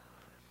this.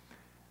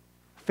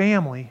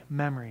 Family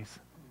memories.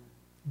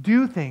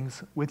 Do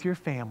things with your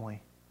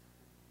family.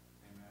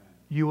 Amen.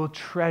 You will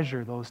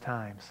treasure those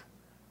times.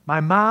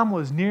 My mom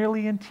was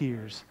nearly in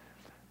tears.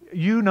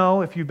 You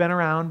know, if you've been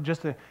around,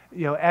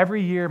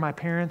 every year my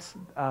parents,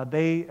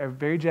 they are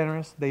very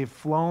generous. They've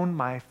flown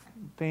my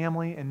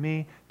family and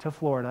me to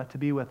Florida to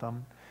be with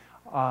them.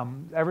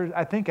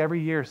 I think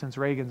every year since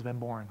Reagan's been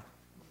born.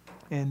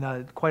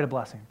 And quite a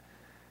blessing.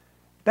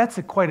 That's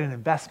quite an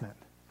investment.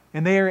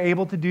 And they are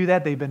able to do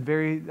that. They've been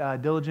very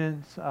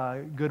diligent,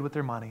 good with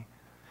their money.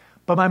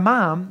 But my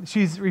mom,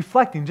 she's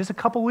reflecting. Just a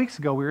couple weeks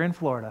ago, we were in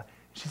Florida.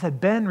 She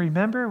said, Ben,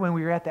 remember when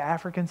we were at the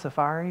African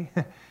safari?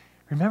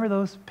 Remember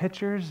those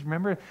pictures?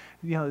 Remember,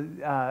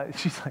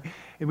 she's like,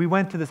 we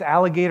went to this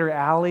alligator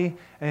alley,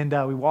 and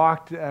we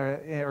walked,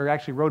 or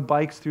actually rode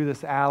bikes through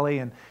this alley,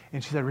 and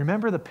she said,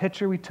 remember the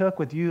picture we took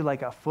with you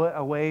like a foot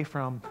away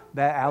from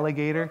that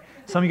alligator?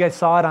 Some of you guys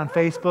saw it on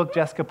Facebook.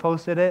 Jessica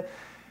posted it.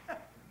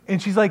 And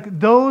she's like,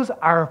 those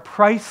are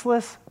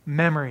priceless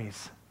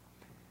memories.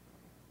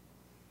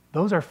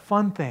 Those are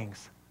fun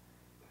things.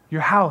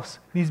 Your house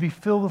needs to be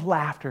filled with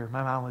laughter,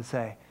 my mom would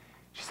say.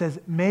 She says,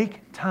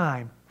 make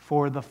time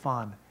for the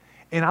fun.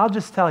 And I'll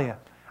just tell you,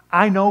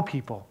 I know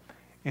people,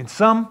 and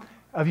some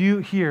of you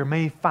here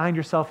may find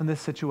yourself in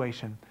this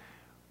situation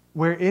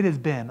where it has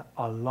been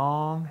a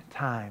long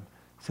time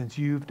since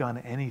you've done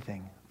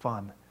anything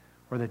fun,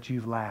 or that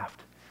you've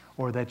laughed,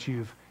 or that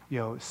you've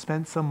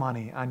spent some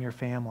money on your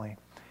family.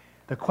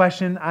 The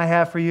question I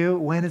have for you,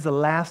 when is the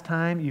last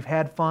time you've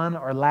had fun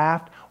or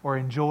laughed or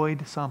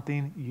enjoyed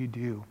something you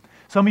do?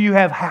 Some of you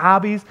have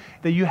hobbies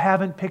that you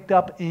haven't picked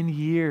up in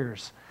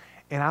years.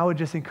 And I would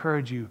just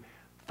encourage you,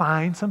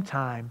 find some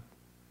time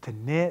to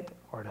knit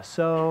or to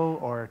sew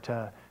or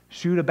to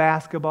shoot a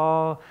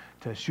basketball,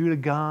 to shoot a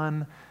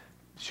gun,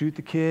 shoot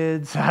the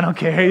kids. I don't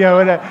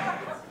care.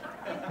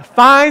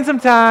 Find some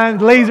time,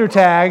 laser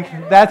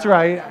tag. That's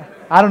right.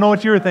 I don't know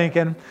what you were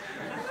thinking.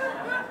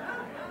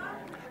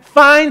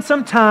 Find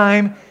some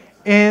time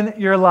in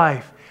your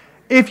life.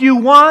 If you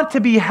want to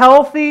be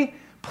healthy,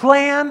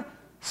 plan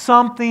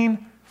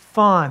something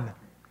fun.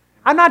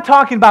 I'm not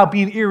talking about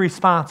being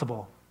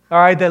irresponsible, all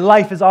right, that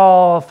life is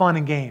all fun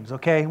and games,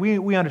 okay?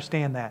 We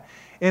understand that.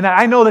 And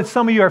I know that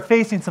some of you are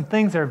facing some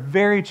things that are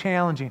very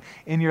challenging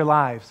in your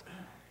lives.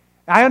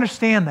 I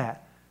understand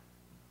that.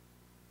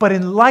 But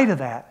in light of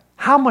that,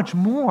 how much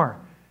more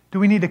Do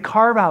we need to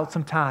carve out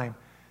some time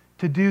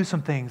to do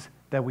some things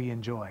that we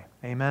enjoy?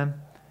 Amen?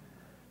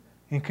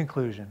 In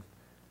conclusion,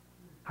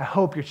 I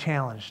hope you're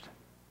challenged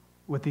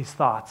with these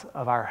thoughts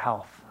of our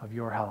health, of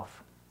your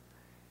health.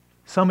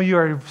 Some of you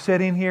are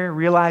sitting here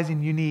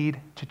realizing you need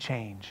to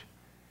change.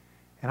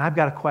 And I've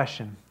got a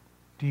question.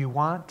 Do you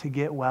want to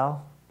get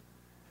well?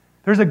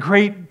 There's a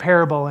great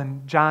parable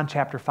in John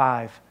chapter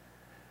 5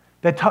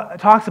 that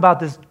talks about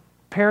this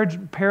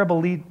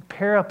paraplegic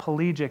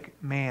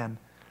man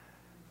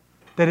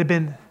that had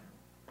been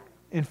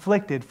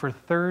inflicted for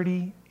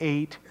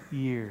 38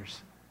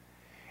 years.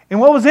 And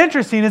what was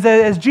interesting is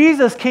that as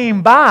Jesus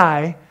came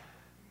by,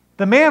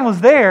 the man was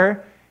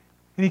there,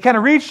 and he kind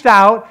of reached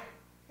out,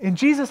 and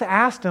Jesus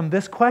asked him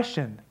this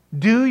question: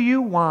 do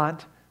you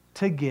want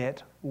to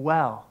get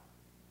well?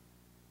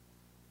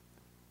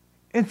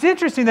 It's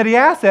interesting that he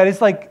asked that.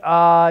 It's like,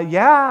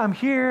 yeah, I'm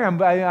here.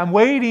 I'm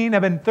waiting.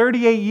 I've been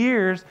 38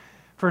 years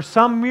for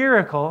some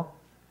miracle.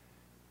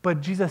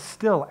 But Jesus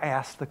still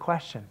asked the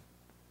question.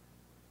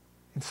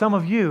 And some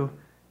of you,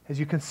 as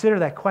you consider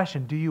that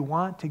question, do you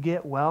want to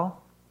get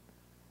well?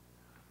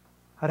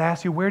 I'd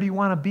ask you, where do you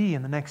want to be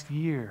in the next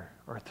year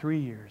or 3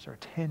 years or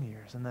 10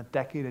 years in the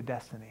decade of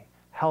destiny,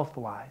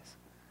 health-wise?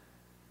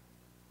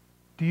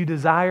 Do you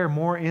desire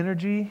more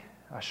energy,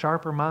 a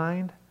sharper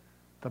mind,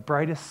 the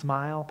brightest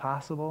smile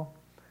possible,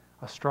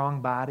 a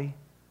strong body?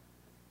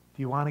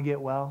 Do you want to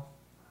get well?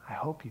 I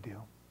hope you do.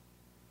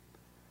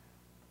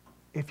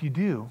 If you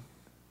do,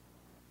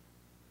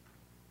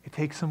 it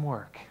takes some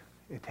work.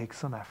 It takes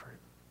some effort.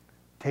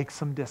 It takes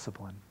some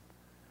discipline,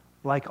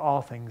 like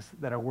all things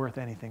that are worth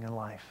anything in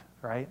life,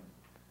 right?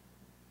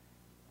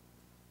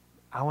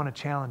 I want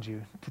to challenge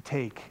you to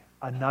take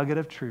a nugget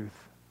of truth,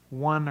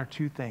 one or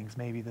two things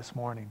maybe this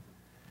morning,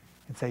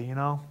 and say, you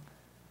know,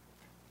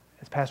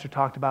 as Pastor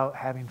talked about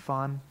having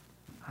fun,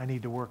 I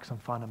need to work some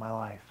fun in my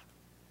life.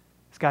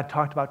 As God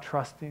talked about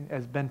trusting,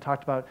 as Ben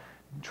talked about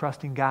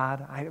trusting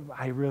God,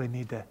 I really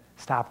need to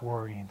stop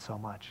worrying so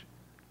much.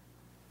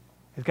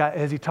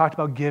 As he talked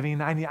about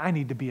giving, I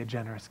need to be a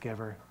generous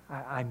giver.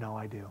 I know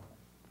I do.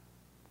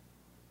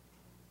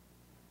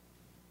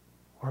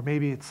 Or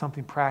maybe it's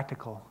something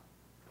practical.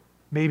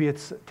 Maybe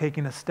it's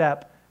taking a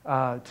step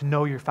to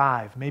know your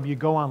 5. Maybe you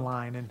go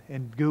online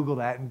and Google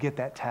that and get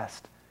that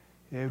test.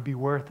 It would be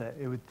worth it.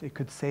 It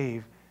could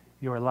save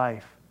your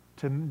life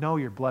to know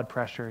your blood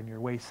pressure and your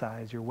waist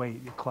size, your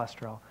weight, your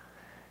cholesterol,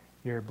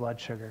 your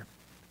blood sugar.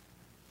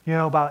 You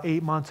know, about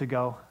 8 months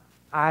ago,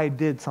 I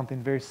did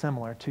something very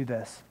similar to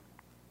this.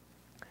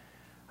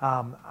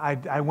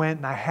 I went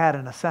and I had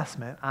an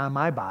assessment on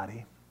my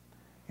body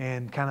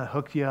and kind of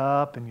hooked you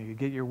up, and you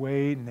get your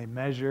weight, and they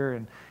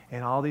measure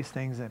and all these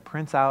things, and it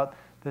prints out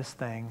this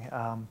thing,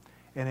 and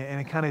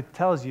it kind of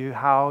tells you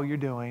how you're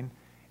doing.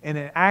 And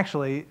it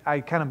actually,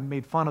 I kind of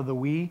made fun of the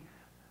we.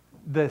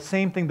 The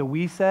same thing the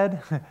we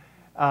said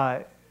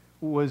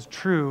was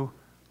true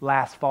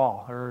last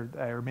fall,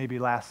 or maybe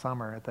last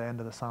summer, at the end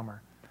of the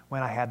summer,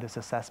 when I had this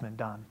assessment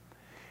done.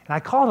 And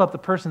I called up the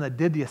person that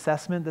did the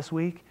assessment this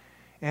week,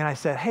 and I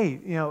said, hey,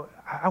 you know,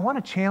 I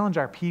want to challenge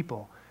our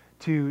people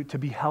to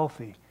be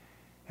healthy.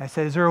 And I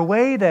said, is there a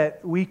way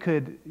that we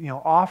could, you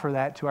know, offer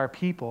that to our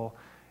people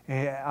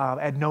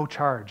at no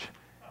charge?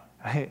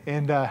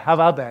 And how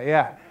about that?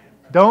 Yeah.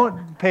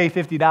 Don't pay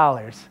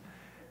 $50.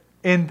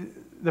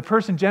 And the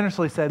person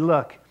generously said,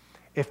 look,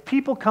 if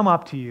people come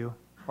up to you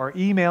or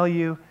email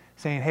you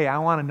saying, hey, I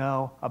want to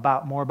know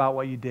more about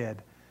what you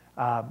did,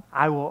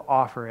 I will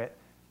offer it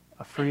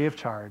free of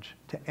charge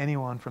to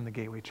anyone from the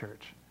Gateway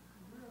Church.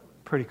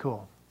 Pretty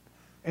cool.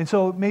 And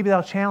so maybe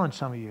that'll challenge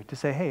some of you to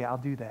say, hey, I'll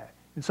do that.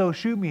 And so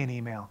shoot me an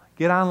email.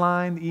 Get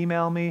online,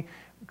 email me,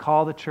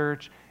 call the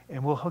church,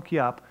 and we'll hook you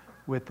up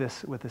with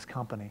this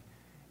company.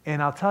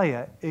 And I'll tell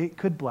you, it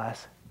could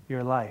bless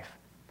your life.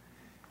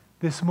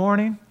 This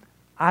morning,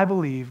 I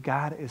believe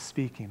God is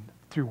speaking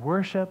through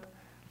worship,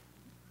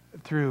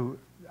 through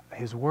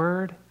His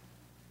Word.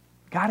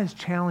 God is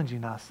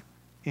challenging us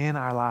in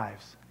our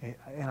lives.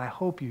 And I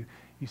hope you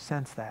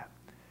sense that.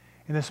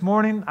 And this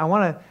morning, I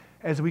want to,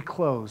 as we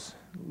close,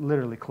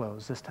 literally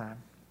close this time,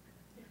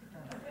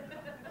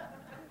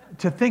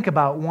 to think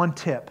about one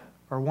tip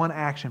or one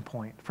action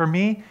point. For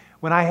me,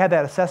 when I had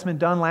that assessment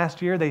done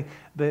last year,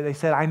 they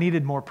said I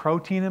needed more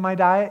protein in my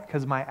diet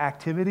because of my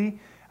activity.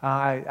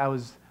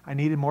 I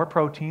needed more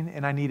protein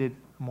and I needed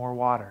more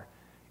water.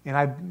 And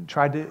I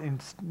tried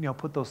to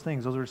put those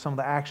things. Those are some of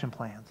the action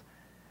plans.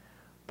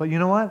 But you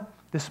know what?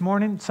 This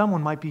morning,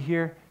 someone might be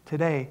here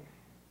today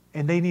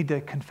and they need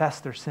to confess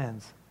their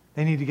sins.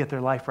 They need to get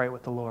their life right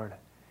with the Lord.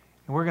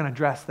 And we're going to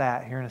address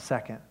that here in a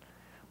second.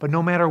 But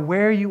no matter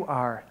where you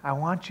are, I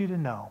want you to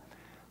know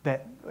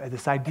that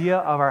this idea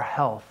of our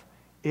health,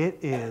 it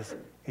is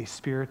a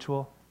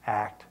spiritual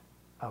act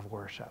of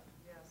worship.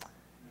 Yes.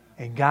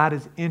 And God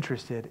is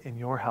interested in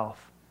your health.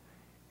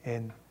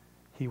 And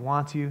He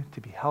wants you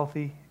to be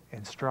healthy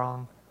and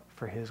strong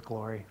for His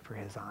glory, for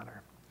His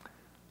honor.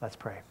 Let's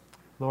pray.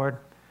 Lord,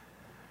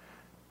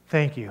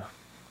 thank you.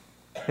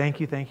 Thank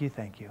you, thank you,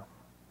 thank you.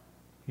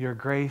 Your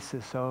grace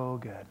is so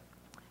good.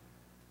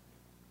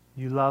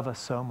 You love us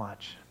so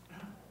much.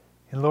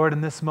 And Lord,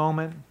 in this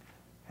moment,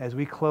 as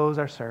we close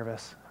our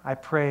service, I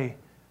pray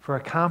for a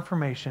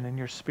confirmation in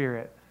your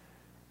Spirit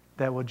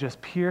that will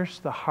just pierce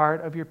the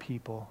heart of your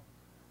people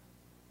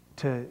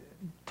to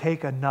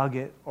take a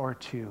nugget or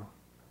two,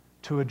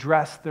 to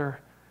address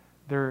their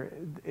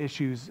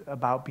issues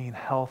about being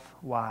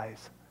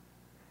health-wise.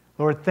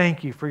 Lord,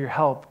 thank you for your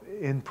help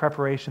in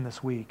preparation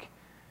this week.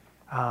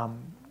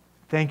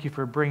 Thank you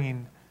for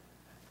bringing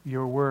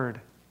your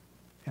word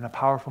in a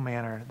powerful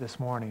manner this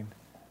morning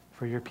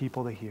for your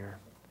people to hear.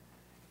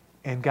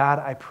 And God,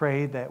 I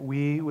pray that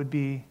we would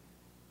be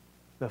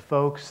the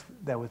folks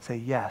that would say,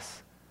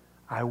 yes,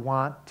 I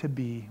want to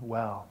be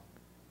well.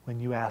 When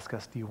you ask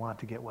us, do you want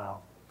to get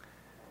well?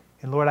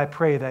 And Lord, I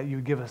pray that you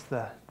would give us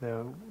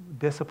the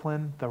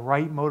discipline, the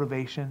right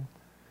motivation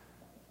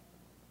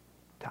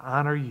to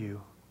honor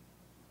you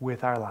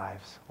with our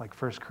lives, like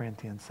 1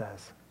 Corinthians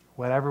says.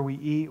 Whatever we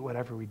eat,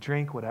 whatever we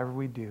drink, whatever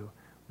we do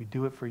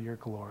it for your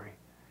glory.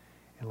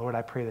 And Lord,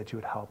 I pray that you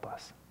would help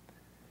us.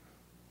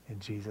 In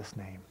Jesus'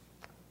 name,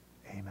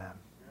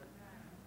 amen.